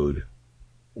the road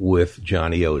with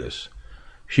Johnny Otis.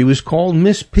 She was called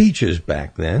Miss Peaches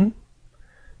back then.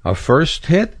 Her first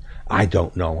hit, I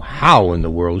don't know how in the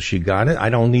world she got it. I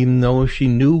don't even know if she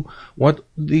knew what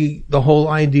the whole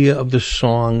idea of the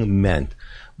song meant.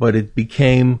 But it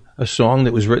became a song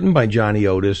that was written by Johnny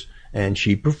Otis, and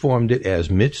she performed it as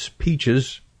Miss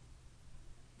Peaches.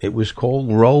 It was called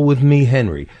Roll With Me,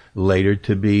 Henry, later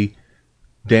to be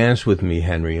Dance With Me,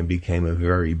 Henry, and became a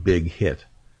very big hit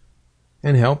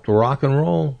and helped rock and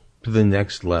roll to the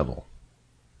next level.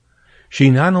 She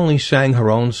not only sang her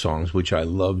own songs, which I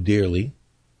love dearly,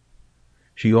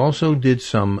 she also did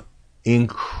some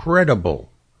incredible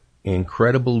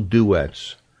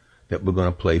duets that we're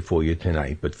going to play for you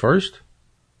tonight. But first,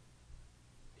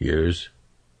 here's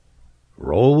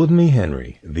Roll With Me,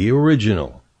 Henry, the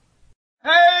original.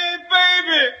 Hey,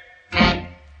 baby,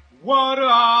 what do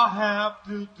I have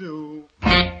to do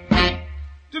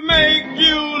to make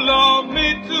you love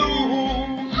me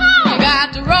too? You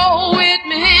got to roll with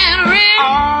me, Henry.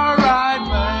 All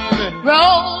right, baby.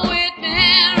 Roll with me,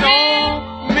 Henry.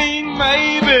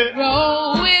 Maybe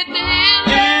roll with me,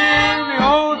 Henry. In the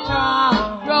old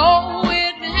time, roll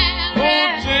with me, Henry.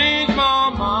 Won't change my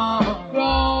mind.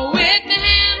 Roll with me,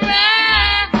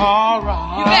 Henry. All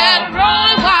right. You better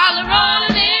roll while the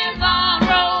rolling is on.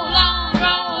 Roll on,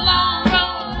 roll on,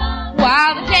 roll on.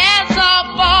 While the cats are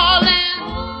falling,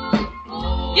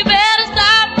 you better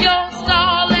stop your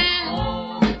stalling.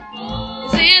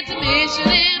 It's intermission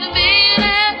in a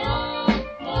minute,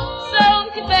 so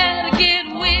you better get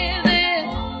with it.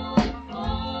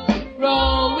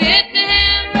 Roll with the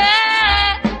Henry.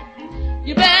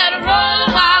 You better roll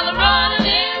while the rolling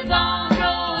is on.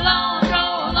 Roll on,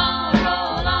 roll on,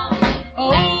 roll on.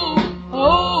 Oh,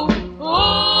 oh,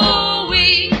 oh,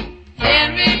 we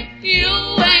Henry, you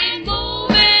ain't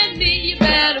moving me. You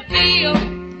better feel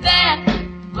that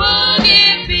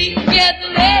boogie beat. Get the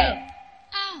leg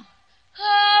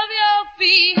out of your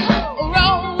feet.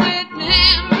 Roll with me,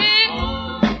 Henry.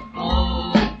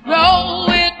 Roll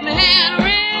with me,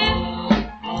 Henry.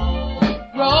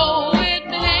 Roll with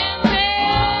me, Henry.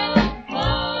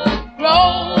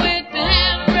 Roll with me,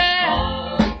 Henry.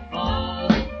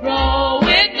 Roll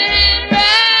with me,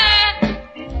 Henry.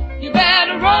 You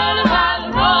better roll it while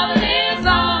the rolling is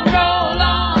on. Roll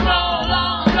on, roll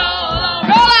on, roll on,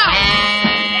 roll on.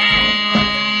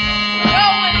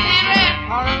 Roll with me, Henry.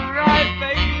 All right,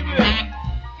 baby.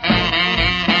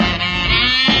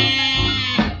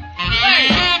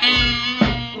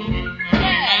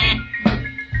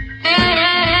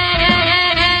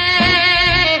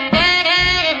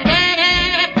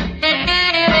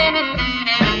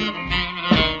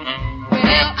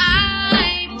 Well, I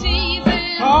ain't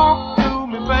teasing. Talk to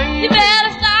me, baby.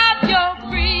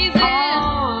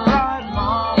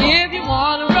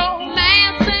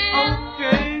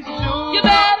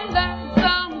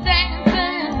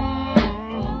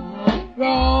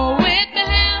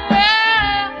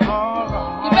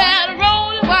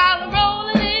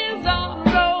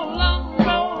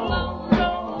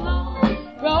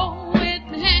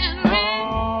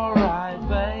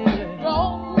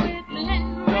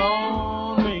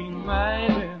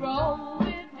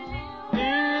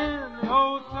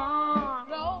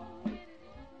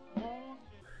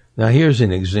 Now here's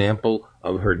an example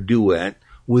of her duet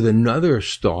with another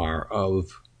star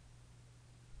of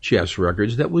Chess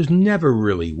Records that was never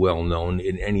really well known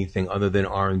in anything other than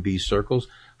R&B circles.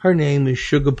 Her name is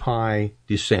Sugar Pie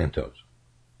DeSantos.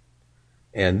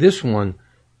 And this one,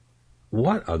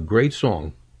 what a great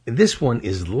song. This one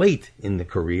is late in the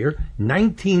career,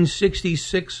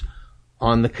 1966,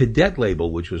 on the Cadet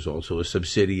label, which was also a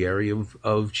subsidiary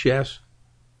of Chess.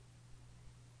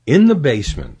 In the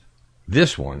Basement.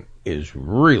 This one is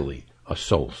really a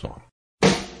soul song.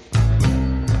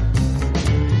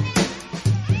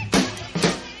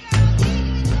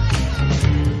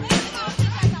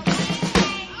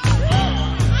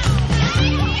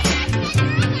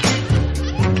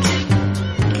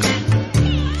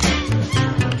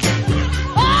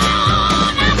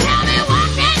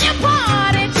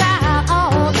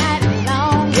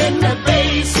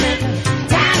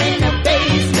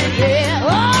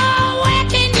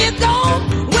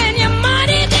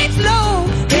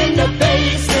 In the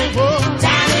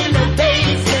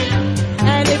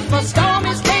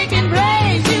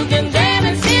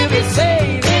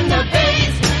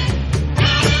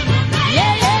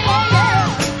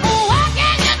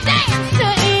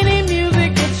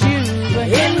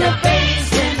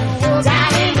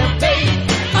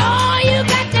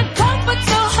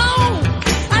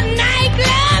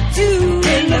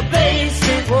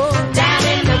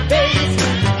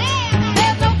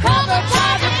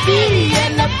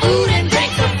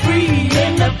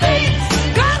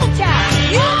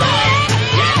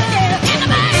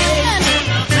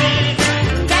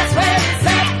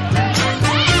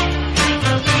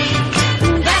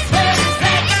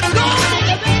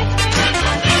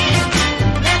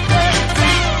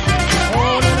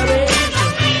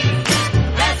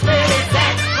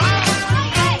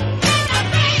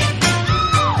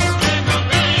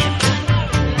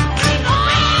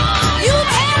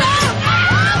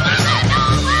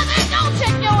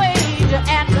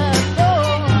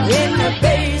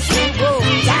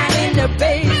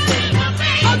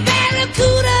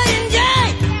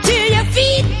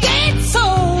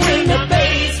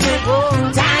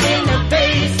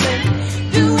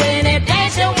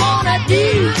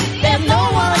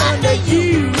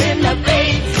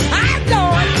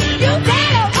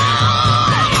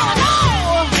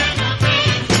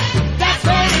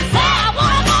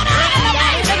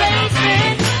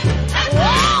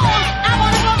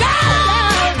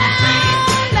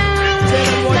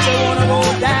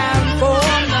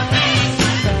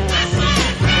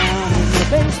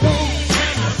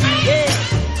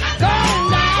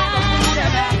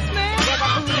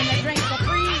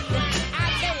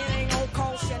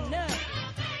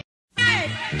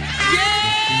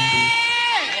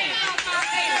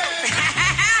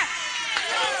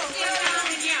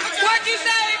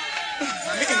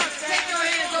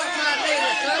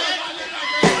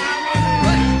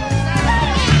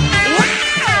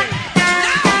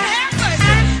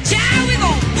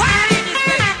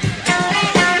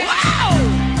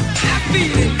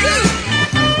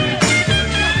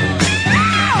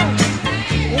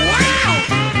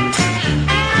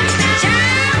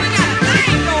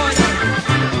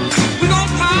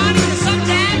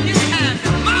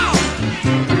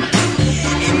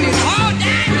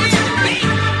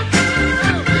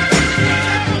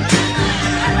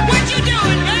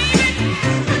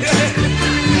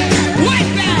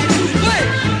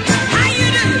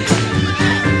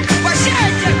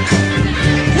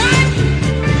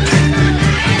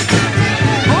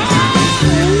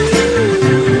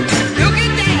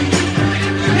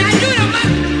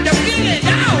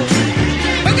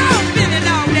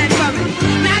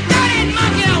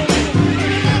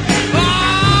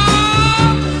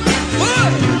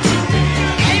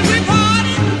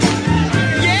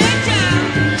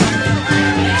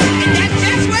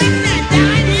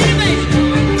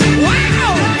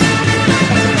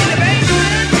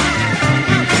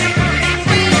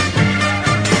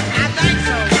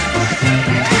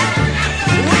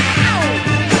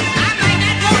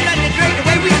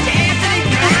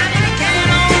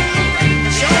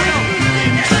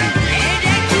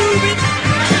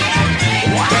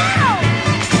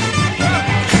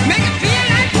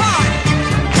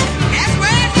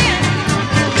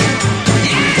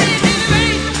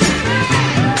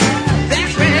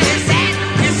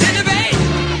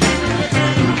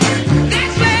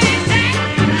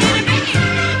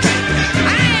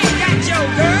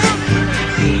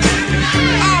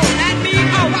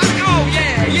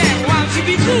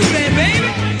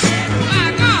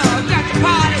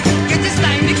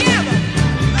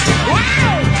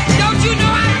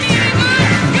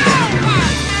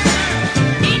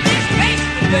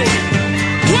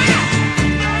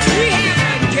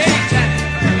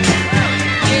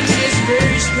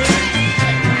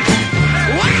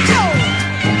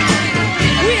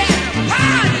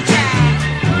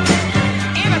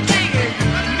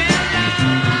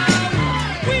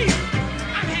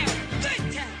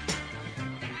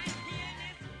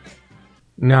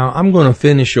Now, I'm going to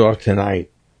finish off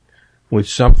tonight with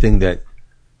something that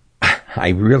I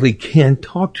really can't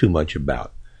talk too much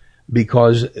about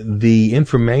because the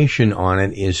information on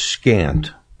it is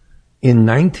scant. In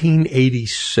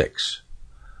 1986,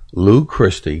 Lou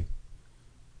Christie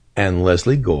and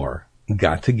Leslie Gore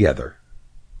got together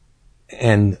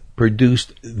and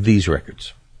produced these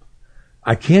records.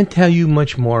 I can't tell you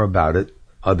much more about it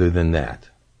other than that.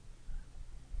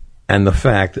 And the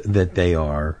fact that they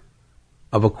are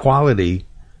of a quality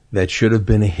that should have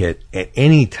been a hit at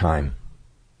any time.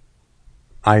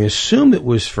 I assume it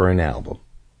was for an album,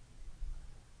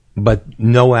 but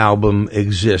no album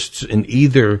exists in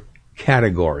either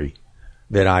category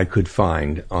that I could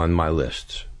find on my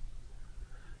lists.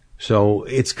 So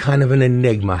it's kind of an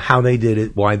enigma how they did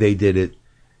it, why they did it.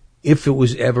 If it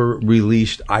was ever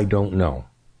released, I don't know.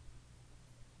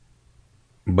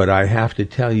 But I have to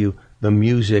tell you, the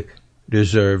music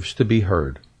deserves to be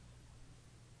heard.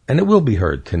 And it will be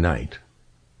heard tonight.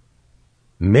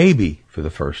 Maybe for the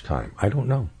first time. I don't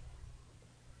know.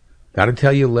 Gotta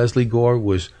tell you, Leslie Gore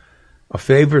was a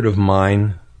favorite of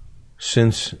mine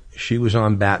since she was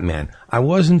on Batman. I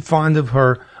wasn't fond of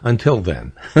her until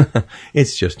then.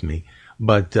 It's just me.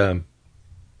 But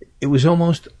it was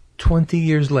almost 20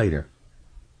 years later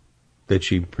that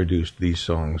she produced these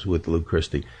songs with Lou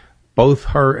Christie. Both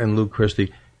her and Lou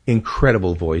Christie,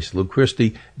 incredible voice. Lou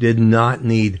Christie did not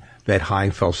need that high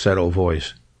falsetto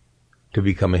voice to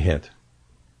become a hit.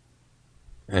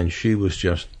 And she was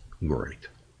just great.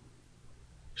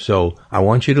 So I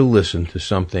want you to listen to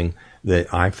something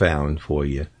that I found for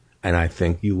you, and I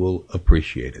think you will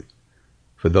appreciate it.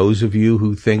 For those of you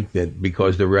who think that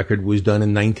because the record was done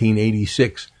in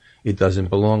 1986, it doesn't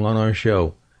belong on our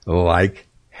show, like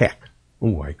heck.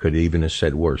 Oh, I could even have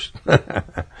said worse.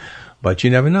 But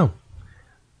you never know.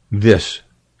 This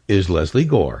is Leslie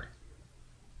Gore.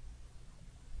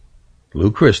 Lou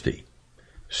Christie,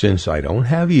 Since I Don't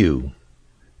Have You,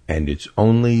 and It's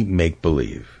Only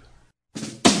Make-Believe.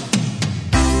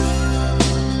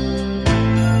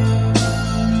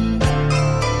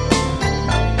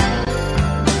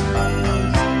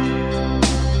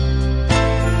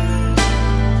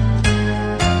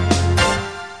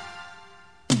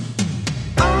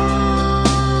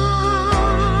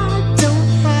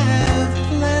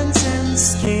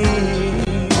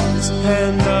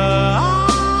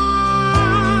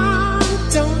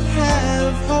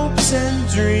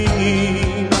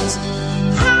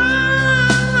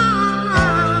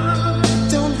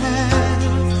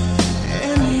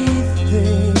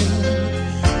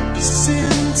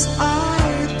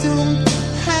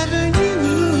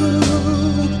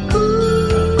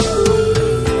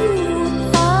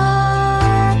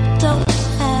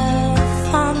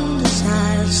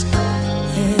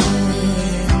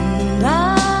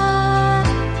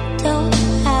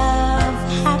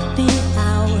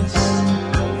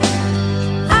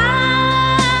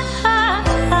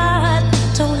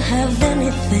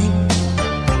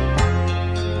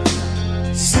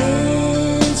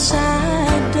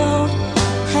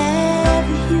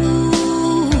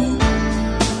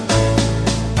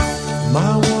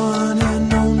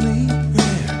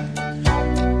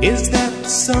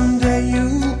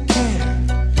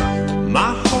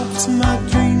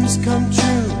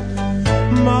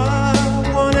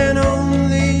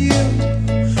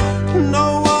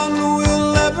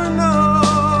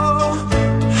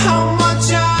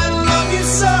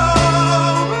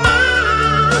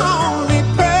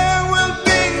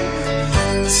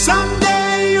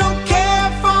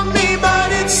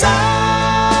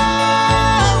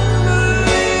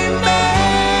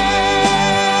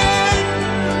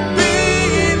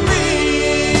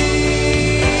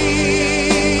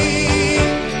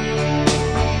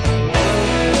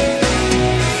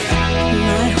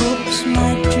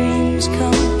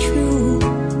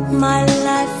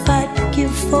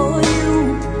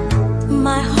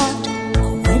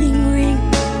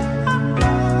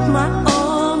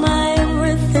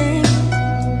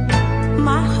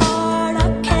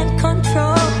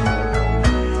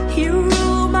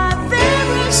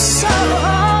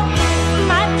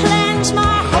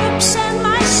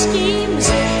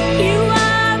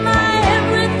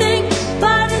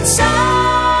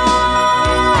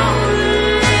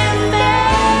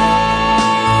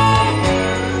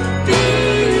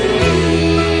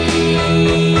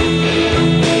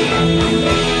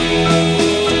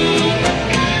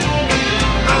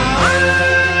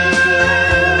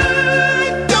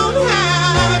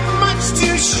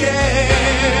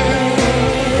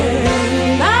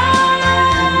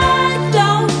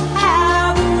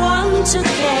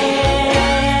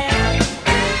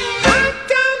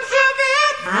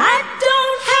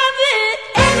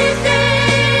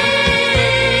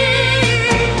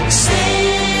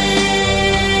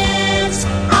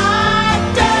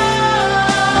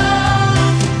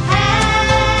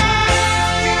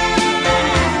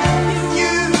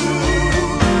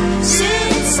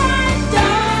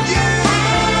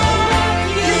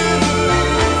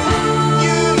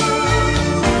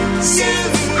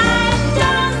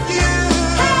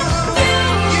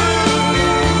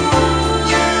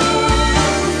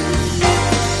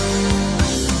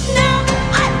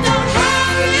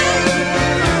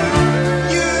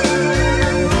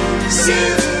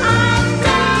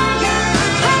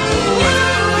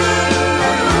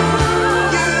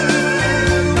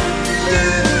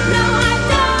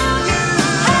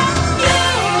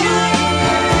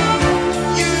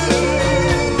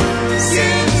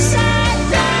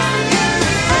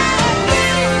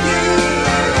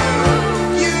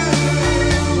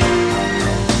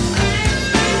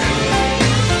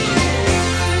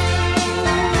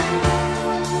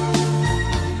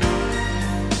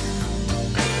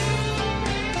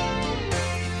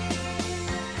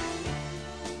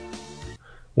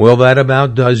 Well, that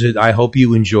about does it. I hope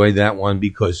you enjoyed that one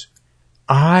because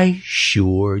I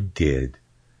sure did.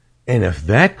 And if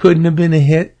that couldn't have been a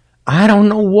hit, I don't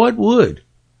know what would.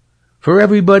 For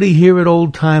everybody here at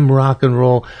Old Time Rock and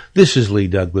Roll, this is Lee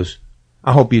Douglas.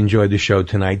 I hope you enjoyed the show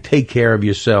tonight. Take care of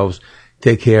yourselves.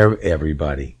 Take care of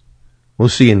everybody. We'll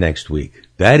see you next week.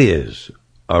 That is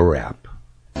a wrap.